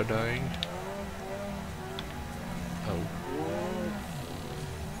diggers are dying. Oh.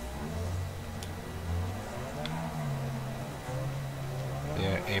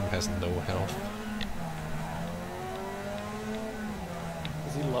 Yeah, AIM has no health.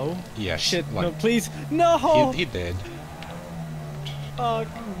 Is he low? Yes. Shit, like, no, please. No! he did. Fuck.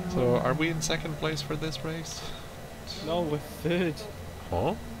 So, are we in second place for this race? No, we're third.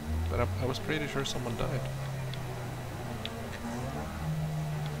 Huh? But I was pretty sure someone died.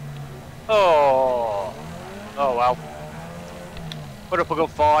 Oh. Oh well. Put up a good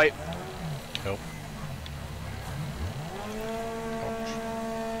fight. Nope.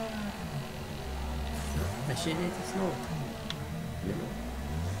 Machine is slow.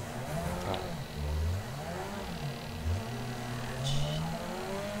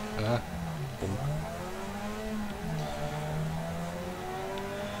 Ah. Boom.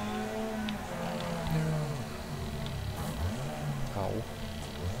 Ow.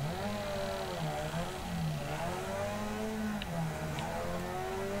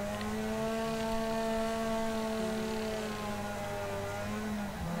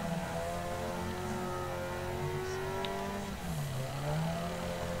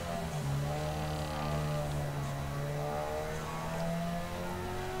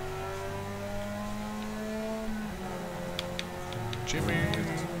 Jimmy.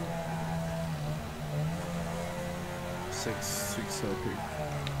 6 HP.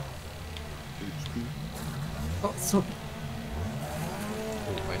 HP. Oh, so.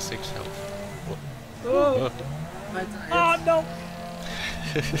 Oh, my 6 health. What? Oh! Uh. I died. Oh, no!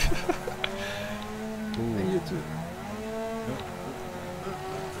 And you too.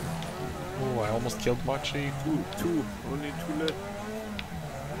 Oh, I almost killed Machi. Two. Only 2 left.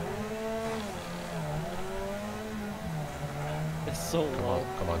 It's so low.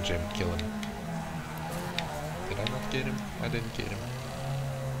 Come on, Jim, kill him. Did I not get him? I didn't get him.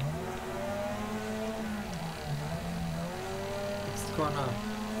 Next corner.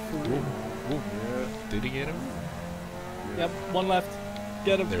 Ooh. Yeah. Did he get him? Yep, one left.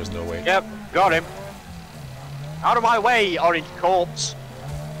 Get him. There's no way. Yep, got him. Out of my way, orange corpse.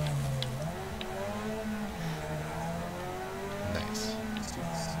 Nice.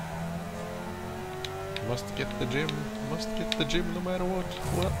 Must get the gym. Must get the gym no matter what.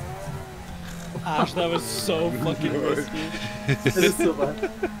 What? Ash, that was so fucking risky. It is so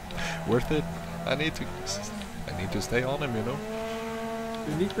bad. Worth it. I need to stay on him, you know.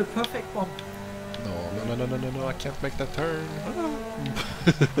 You need the perfect bomb. No, I can't make that turn.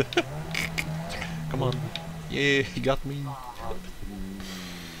 Come on. Yeah, he got me.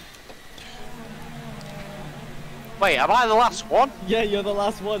 Wait, am I the last one? Yeah, you're the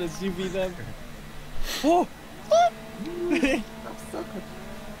last one. It's you beat them. Oh! That's so good.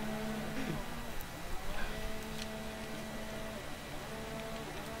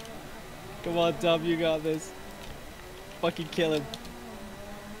 Come on, Dom, you got this. Fucking kill him.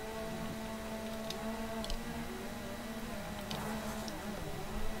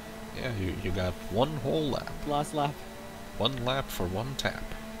 Yeah, you got one whole lap. Last lap. One lap for one tap.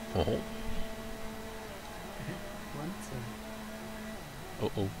 Oh. Once.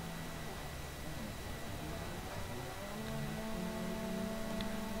 Oh.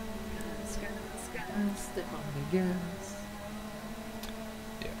 Step on the gas.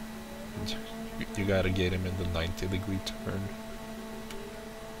 You gotta get him in the 90-degree turn.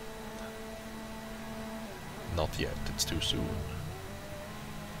 Not yet, it's too soon.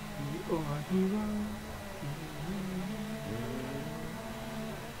 You are a hero.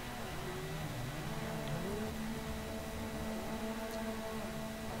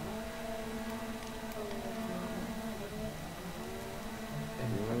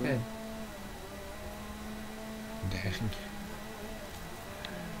 Okay. Dang.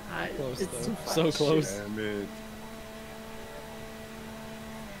 Close, It's though. too fast. So close. Damn it.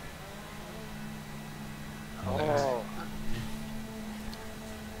 Oh.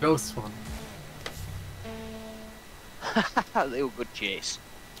 Close one. They were good chase.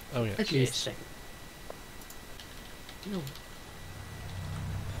 Oh yeah. At least second. No.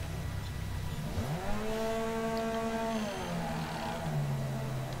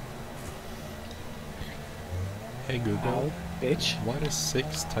 Hey Google, Ow, bitch. what is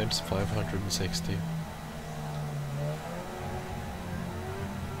 6 times 560?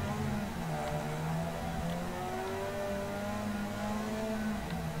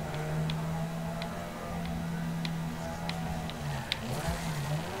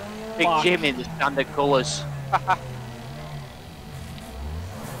 Big Fuck. Jim in the standard colours.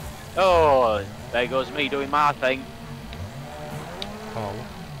 Oh, there goes me doing my thing. Oh.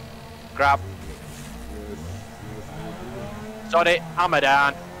 Grab. Sorry, hammer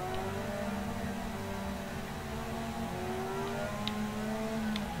down.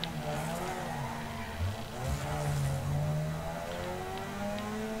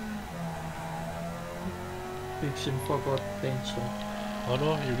 Fiction forgot danger. Oh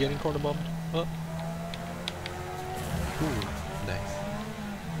no, you're getting corner bombed. Oh. Ooh, nice.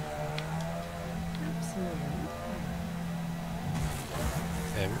 Absolutely.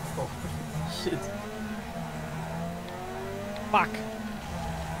 Oh. Shit. Fuck.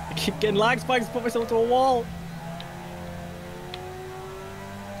 I keep getting lag spikes, put myself to a wall.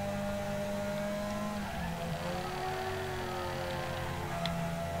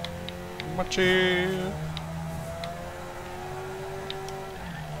 Machi.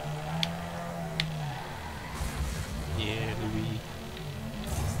 Yeah, Louis.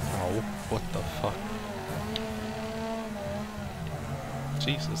 Ow, what the fuck?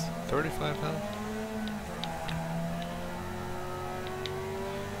 Jesus, 35 health?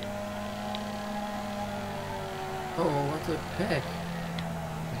 Oh, what a pack.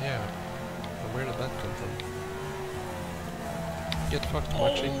 Yeah. But where did that come from? Get fucked,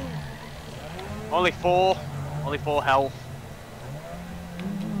 Machi. Only 4. Only 4 health.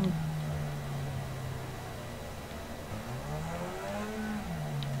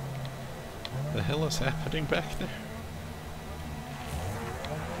 The hell is happening back there?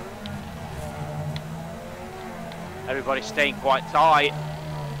 Everybody's staying quite tight.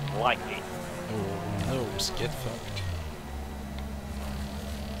 Like it. Oh no, get fucked.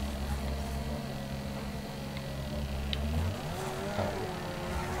 Ow.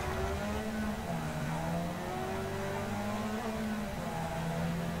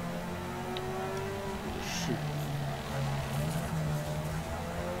 Shoot.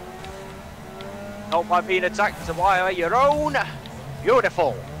 Not by being attacked to wire your own.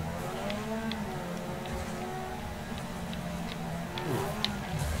 Beautiful.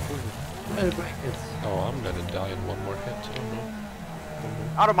 Well, brackets. Oh, I'm gonna die in one more hit. Oh no.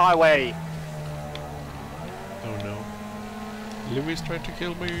 Oh Out of my way. no. Oh no. Louis tried to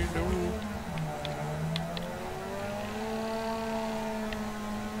kill me. No.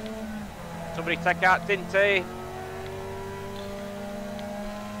 Somebody take out Tinty.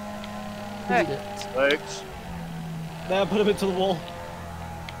 Hey, works. There, put him into the wall.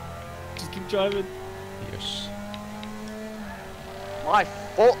 Just keep driving. Yes. My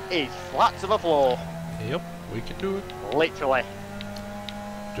foot is flat to the floor. Yep, we can do it. Literally.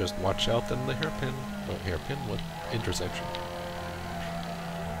 Just watch out in the hairpin. Oh, hairpin? What? Intersection.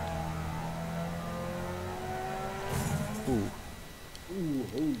 Ooh. Ooh,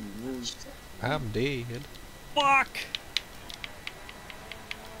 holy moly. I'm dead. Fuck!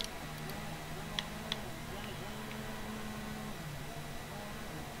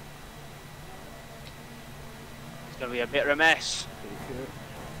 It's gonna be a bit of a mess. Okay.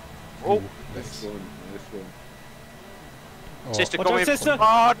 Oh, Ooh, Nice nice. one, nice one. Oh, sister Watch out, coming sister.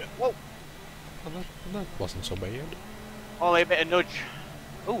 hard. Whoa, well, that wasn't so bad. only a bit of nudge.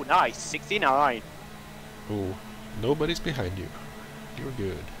 Oh, nice. 69. Ooh, nobody's behind you. You're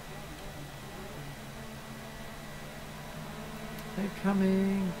good. They're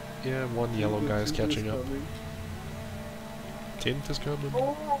coming. Yeah, one yellow guy's Tint is catching up. coming. Tint is coming.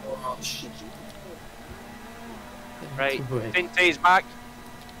 Oh, shit. Right, Wait. Tinty's back.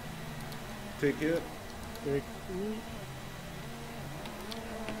 Take it.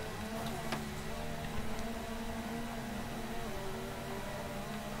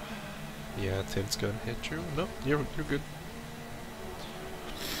 Yeah, Tint's gonna hit you. No, you're good.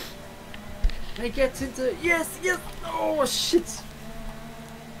 I get into. Yes, yes! Oh, shit!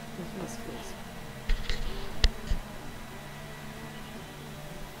 That was close.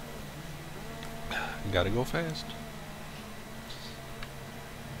 Gotta go fast.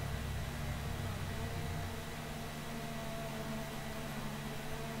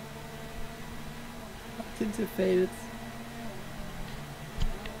 Tinte failed.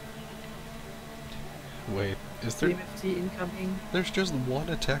 Wait, is there? TMFT incoming. There's just one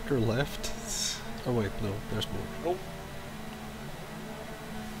attacker left. Oh wait, no, there's more. Oh.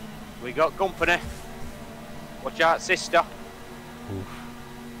 We got company. Watch out, sister. Oof.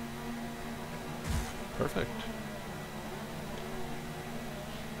 Perfect.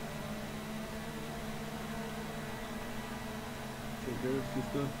 Take care,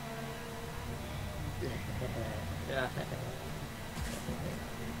 sister. Yeah.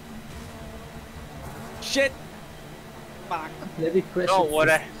 Shit! Fuck. Bloody question. Don't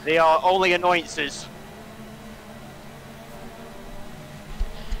worry, they are only annoyances.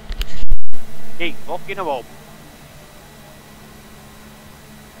 Keep fucking them up.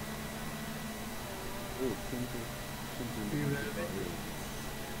 Oh, Tint.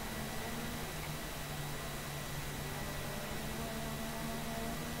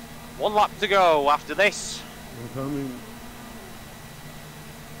 One lap to go after this. We're coming.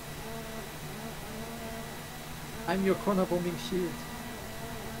 I'm your corner bombing shield.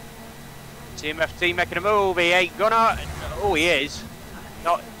 TMFT making a move. He ain't gonna. Oh, he is.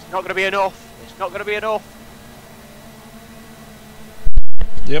 No, it's not gonna be enough. It's not gonna be enough.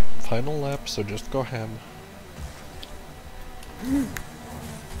 Yep, final lap, so just go ham.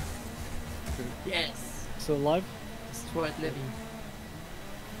 Yes! Still alive? Destroyed Levy.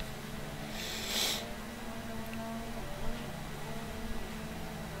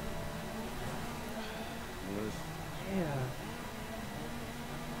 Yeah.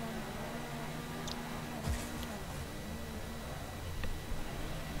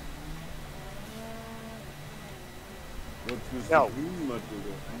 What's Mr. No. Green like with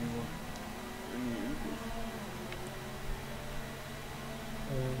it? Any input?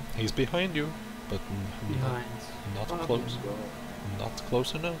 He's behind you, but Behind. not Probably. close. Not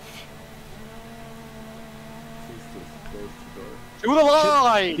close enough. Sister's close to die. To the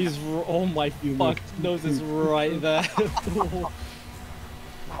line! He's oh my fuck, nose is right there. Oh,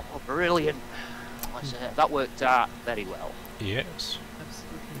 brilliant. That worked out very well. Yes.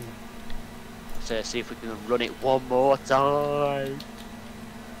 Absolutely. Let's see if we can run it one more time.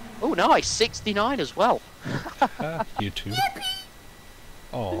 Oh, nice. 69 as well. You too.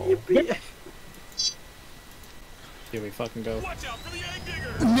 Oh, Here we fucking go. Who's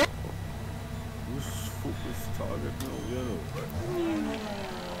focus target? No, yellow.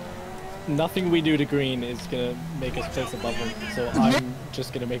 Nothing we do to green is gonna make us place above them, so I'm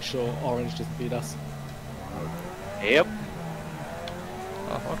just gonna make sure orange doesn't beat us. Yep.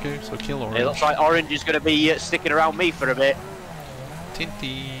 oh okay, so kill orange. It looks like orange is going to be sticking around me for a bit.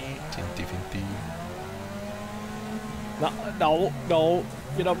 Tinty, tinty, finty. No,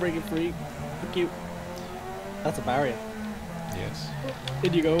 you're not breaking free. Thank you. That's a barrier. Yes.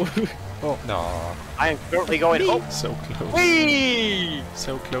 In you go. Oh, no. I am currently going up. So close. Whee!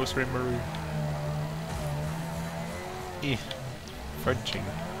 So close, Rimmery. Fudging.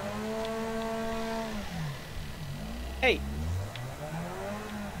 Hey.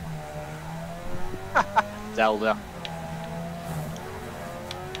 Zelda.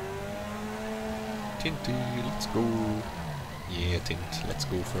 Tinty, let's go. Yeah, Tint, let's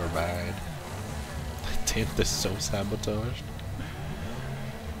go for a ride. Tint is so sabotaged.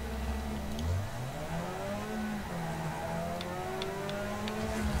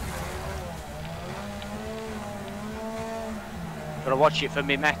 Gotta watch it for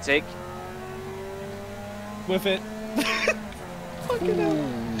mimetic. With it. Fucking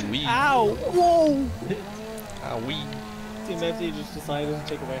hell. Ooh-wee. Ow! Whoa! Ah, we. Team FD just decided to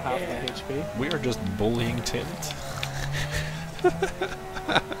take away half my HP. We are just bullying Tint.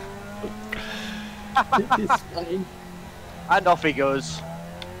 It's fine. And off he goes.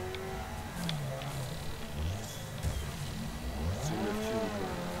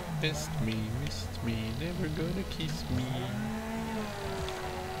 Missed me, never gonna kiss me.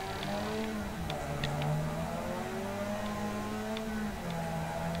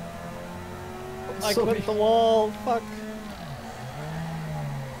 I Sorry. clipped the wall. Fuck.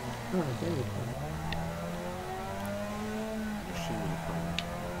 Oh, there you go.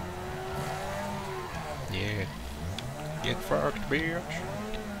 Yeah. Get fucked, bitch.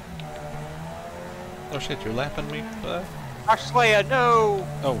 Oh shit, you're lapping me? Ash Slayer, no!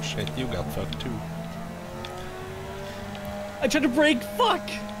 Oh shit, you got fucked too. I tried to brake. Fuck.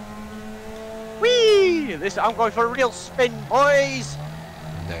 Whee! I'm going for a real spin, boys!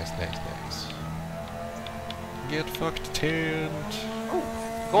 Nice, nice, nice. Get fucked, Tint.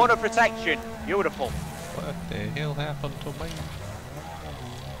 Corner protection. Beautiful. What the hell happened to me?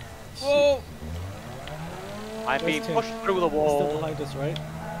 Whoa. I'm being Tim? pushed through the He's still wall. behind us, right?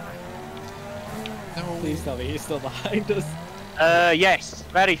 No. Please tell me he's still behind us. Yes,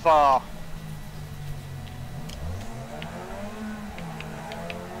 very far.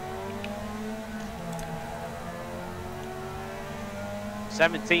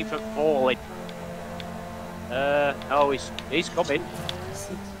 "17th at falling." No, he's coming.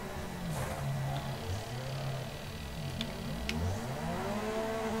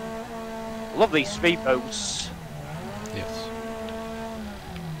 Love these speedboats. Yes.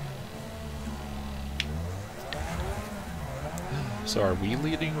 So are we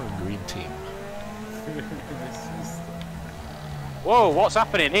leading or green team? Whoa, what's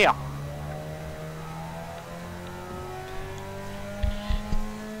happening here?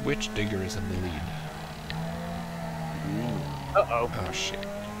 Which digger is in the lead? Uh-oh. Oh shit.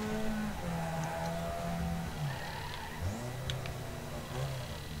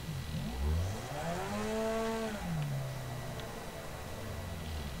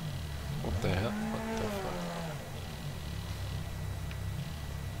 What the hell? What the fuck?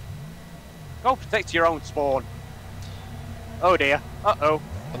 Go protect your own spawn. Oh dear. Uh-oh.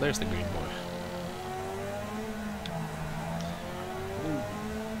 Oh, there's the green boy.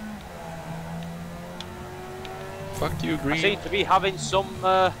 Fuck you, I green. seem to be having some.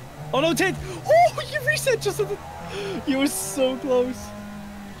 Oh no, Ted! Oh, you reset just at the. You were so close.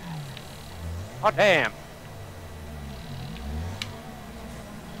 Oh damn!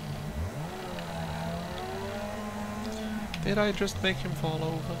 Did I just make him fall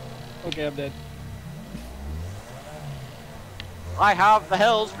over? Okay, I'm dead. I have the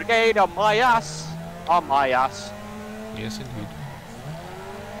Hells Brigade on my ass. On my ass. Yes, indeed.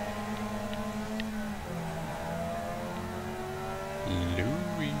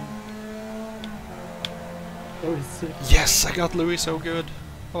 Louis. Oh, he's sick. Yes, I got Louis so good.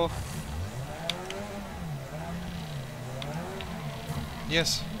 Oh.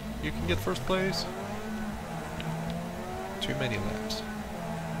 Yes, you can get first place. Too many laps.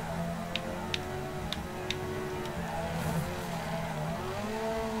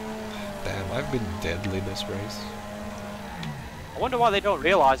 Damn, I've been deadly this race. I wonder why they don't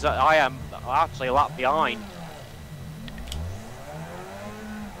realise that I am actually a lap behind.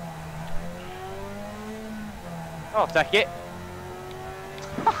 I'll take it.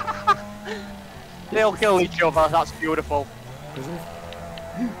 They'll kill each other, that's beautiful. Is it?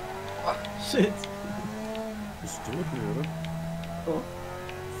 Shit. Is het niet, oder? Oh.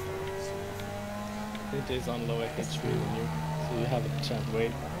 It is on lower HP than you, so you have a chance.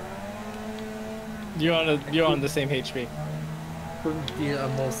 Wait. You're on the same HP. Couldn't deal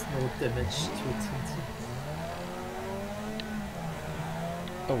almost no damage to Tintin.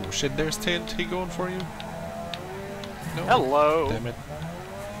 Oh shit, there's Tint. He going for you? No. Hello. Damn it.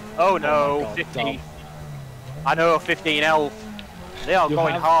 Oh no, my God, 15. Dom. I know, 15 elf. They are You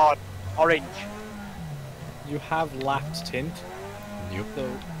going have- hard. Orange. You have lapped Tint, Yep. so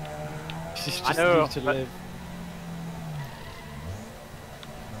you just I know, need to but- live.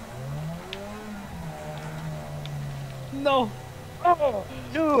 No! Oh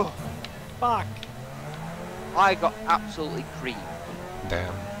no! Fuck! I got absolutely creamed.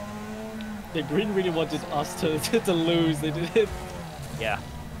 Damn. The green really wanted us to lose, they did it. Yeah.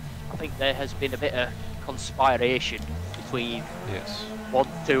 I think there has been a bit of conspiration between Yes. 1,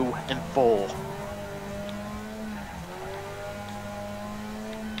 2, and 4.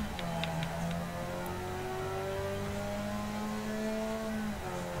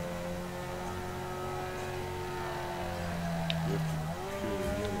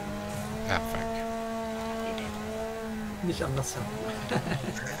 Ah, fuck. Nicht anders haben.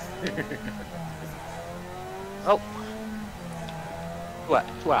 Oh.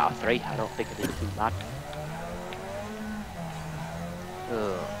 2 out of 3. I don't think I did too bad.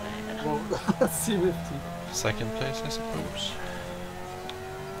 Oh man. Wow, C50. Second place, I suppose.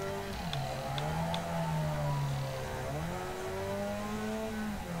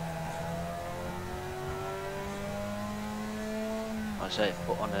 I say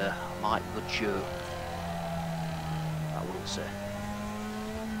put on a mighty good show. I will say.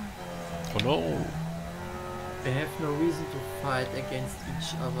 Oh no! They have no reason to fight against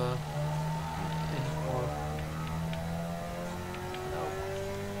each other anymore. No.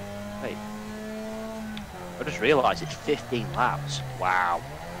 Wait. I just realised it's 15 laps. Wow.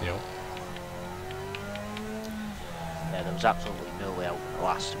 Yep. Yeah, there was absolutely no way I was gonna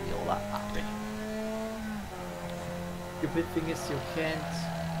last to be all that happy. The big thing is you can't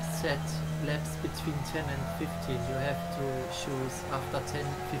set laps between 10 and 15. You have to choose after 10,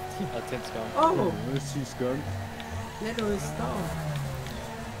 15. Tint's gone. Oh! She's gone. Leno is down.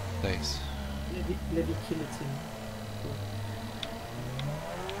 Nice. Levi killed him.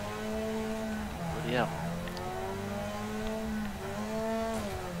 Bloody hell.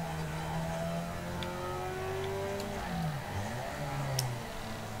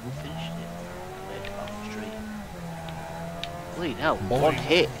 Who finished it? Late off the street. Bleed hell, Boy. one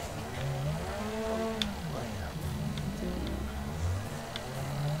hit.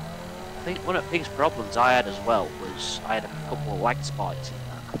 I think one of the biggest problems I had as well was I had a couple of lag spikes in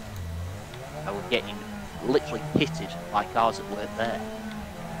that. I was getting literally pitted by cars that weren't there.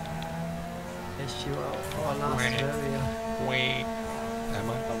 Yes, you are for our last Wait. area. Wait. Am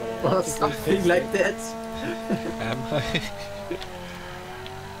I? Or something like that. Am I?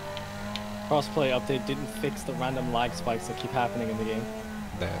 Crossplay update didn't fix the random lag spikes that keep happening in the game.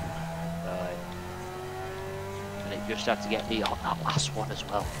 Damn. Right. And it just had to get me on that last one as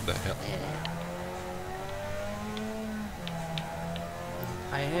well. The hell? Yeah.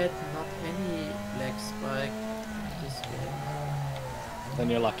 I had not any lag spike this game. Then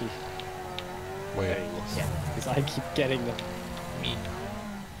you're lucky, Wait. Very lucky. Yeah. because I keep getting them. Me.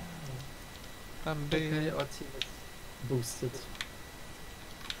 I'm Okay, dead. our team is boosted.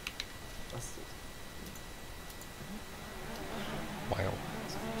 Busted. Wow.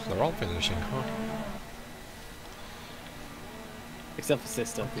 So they're all finishing, huh? Except for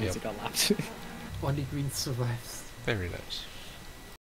sister, because Yep. it got lapped. Only green survives. Very nice.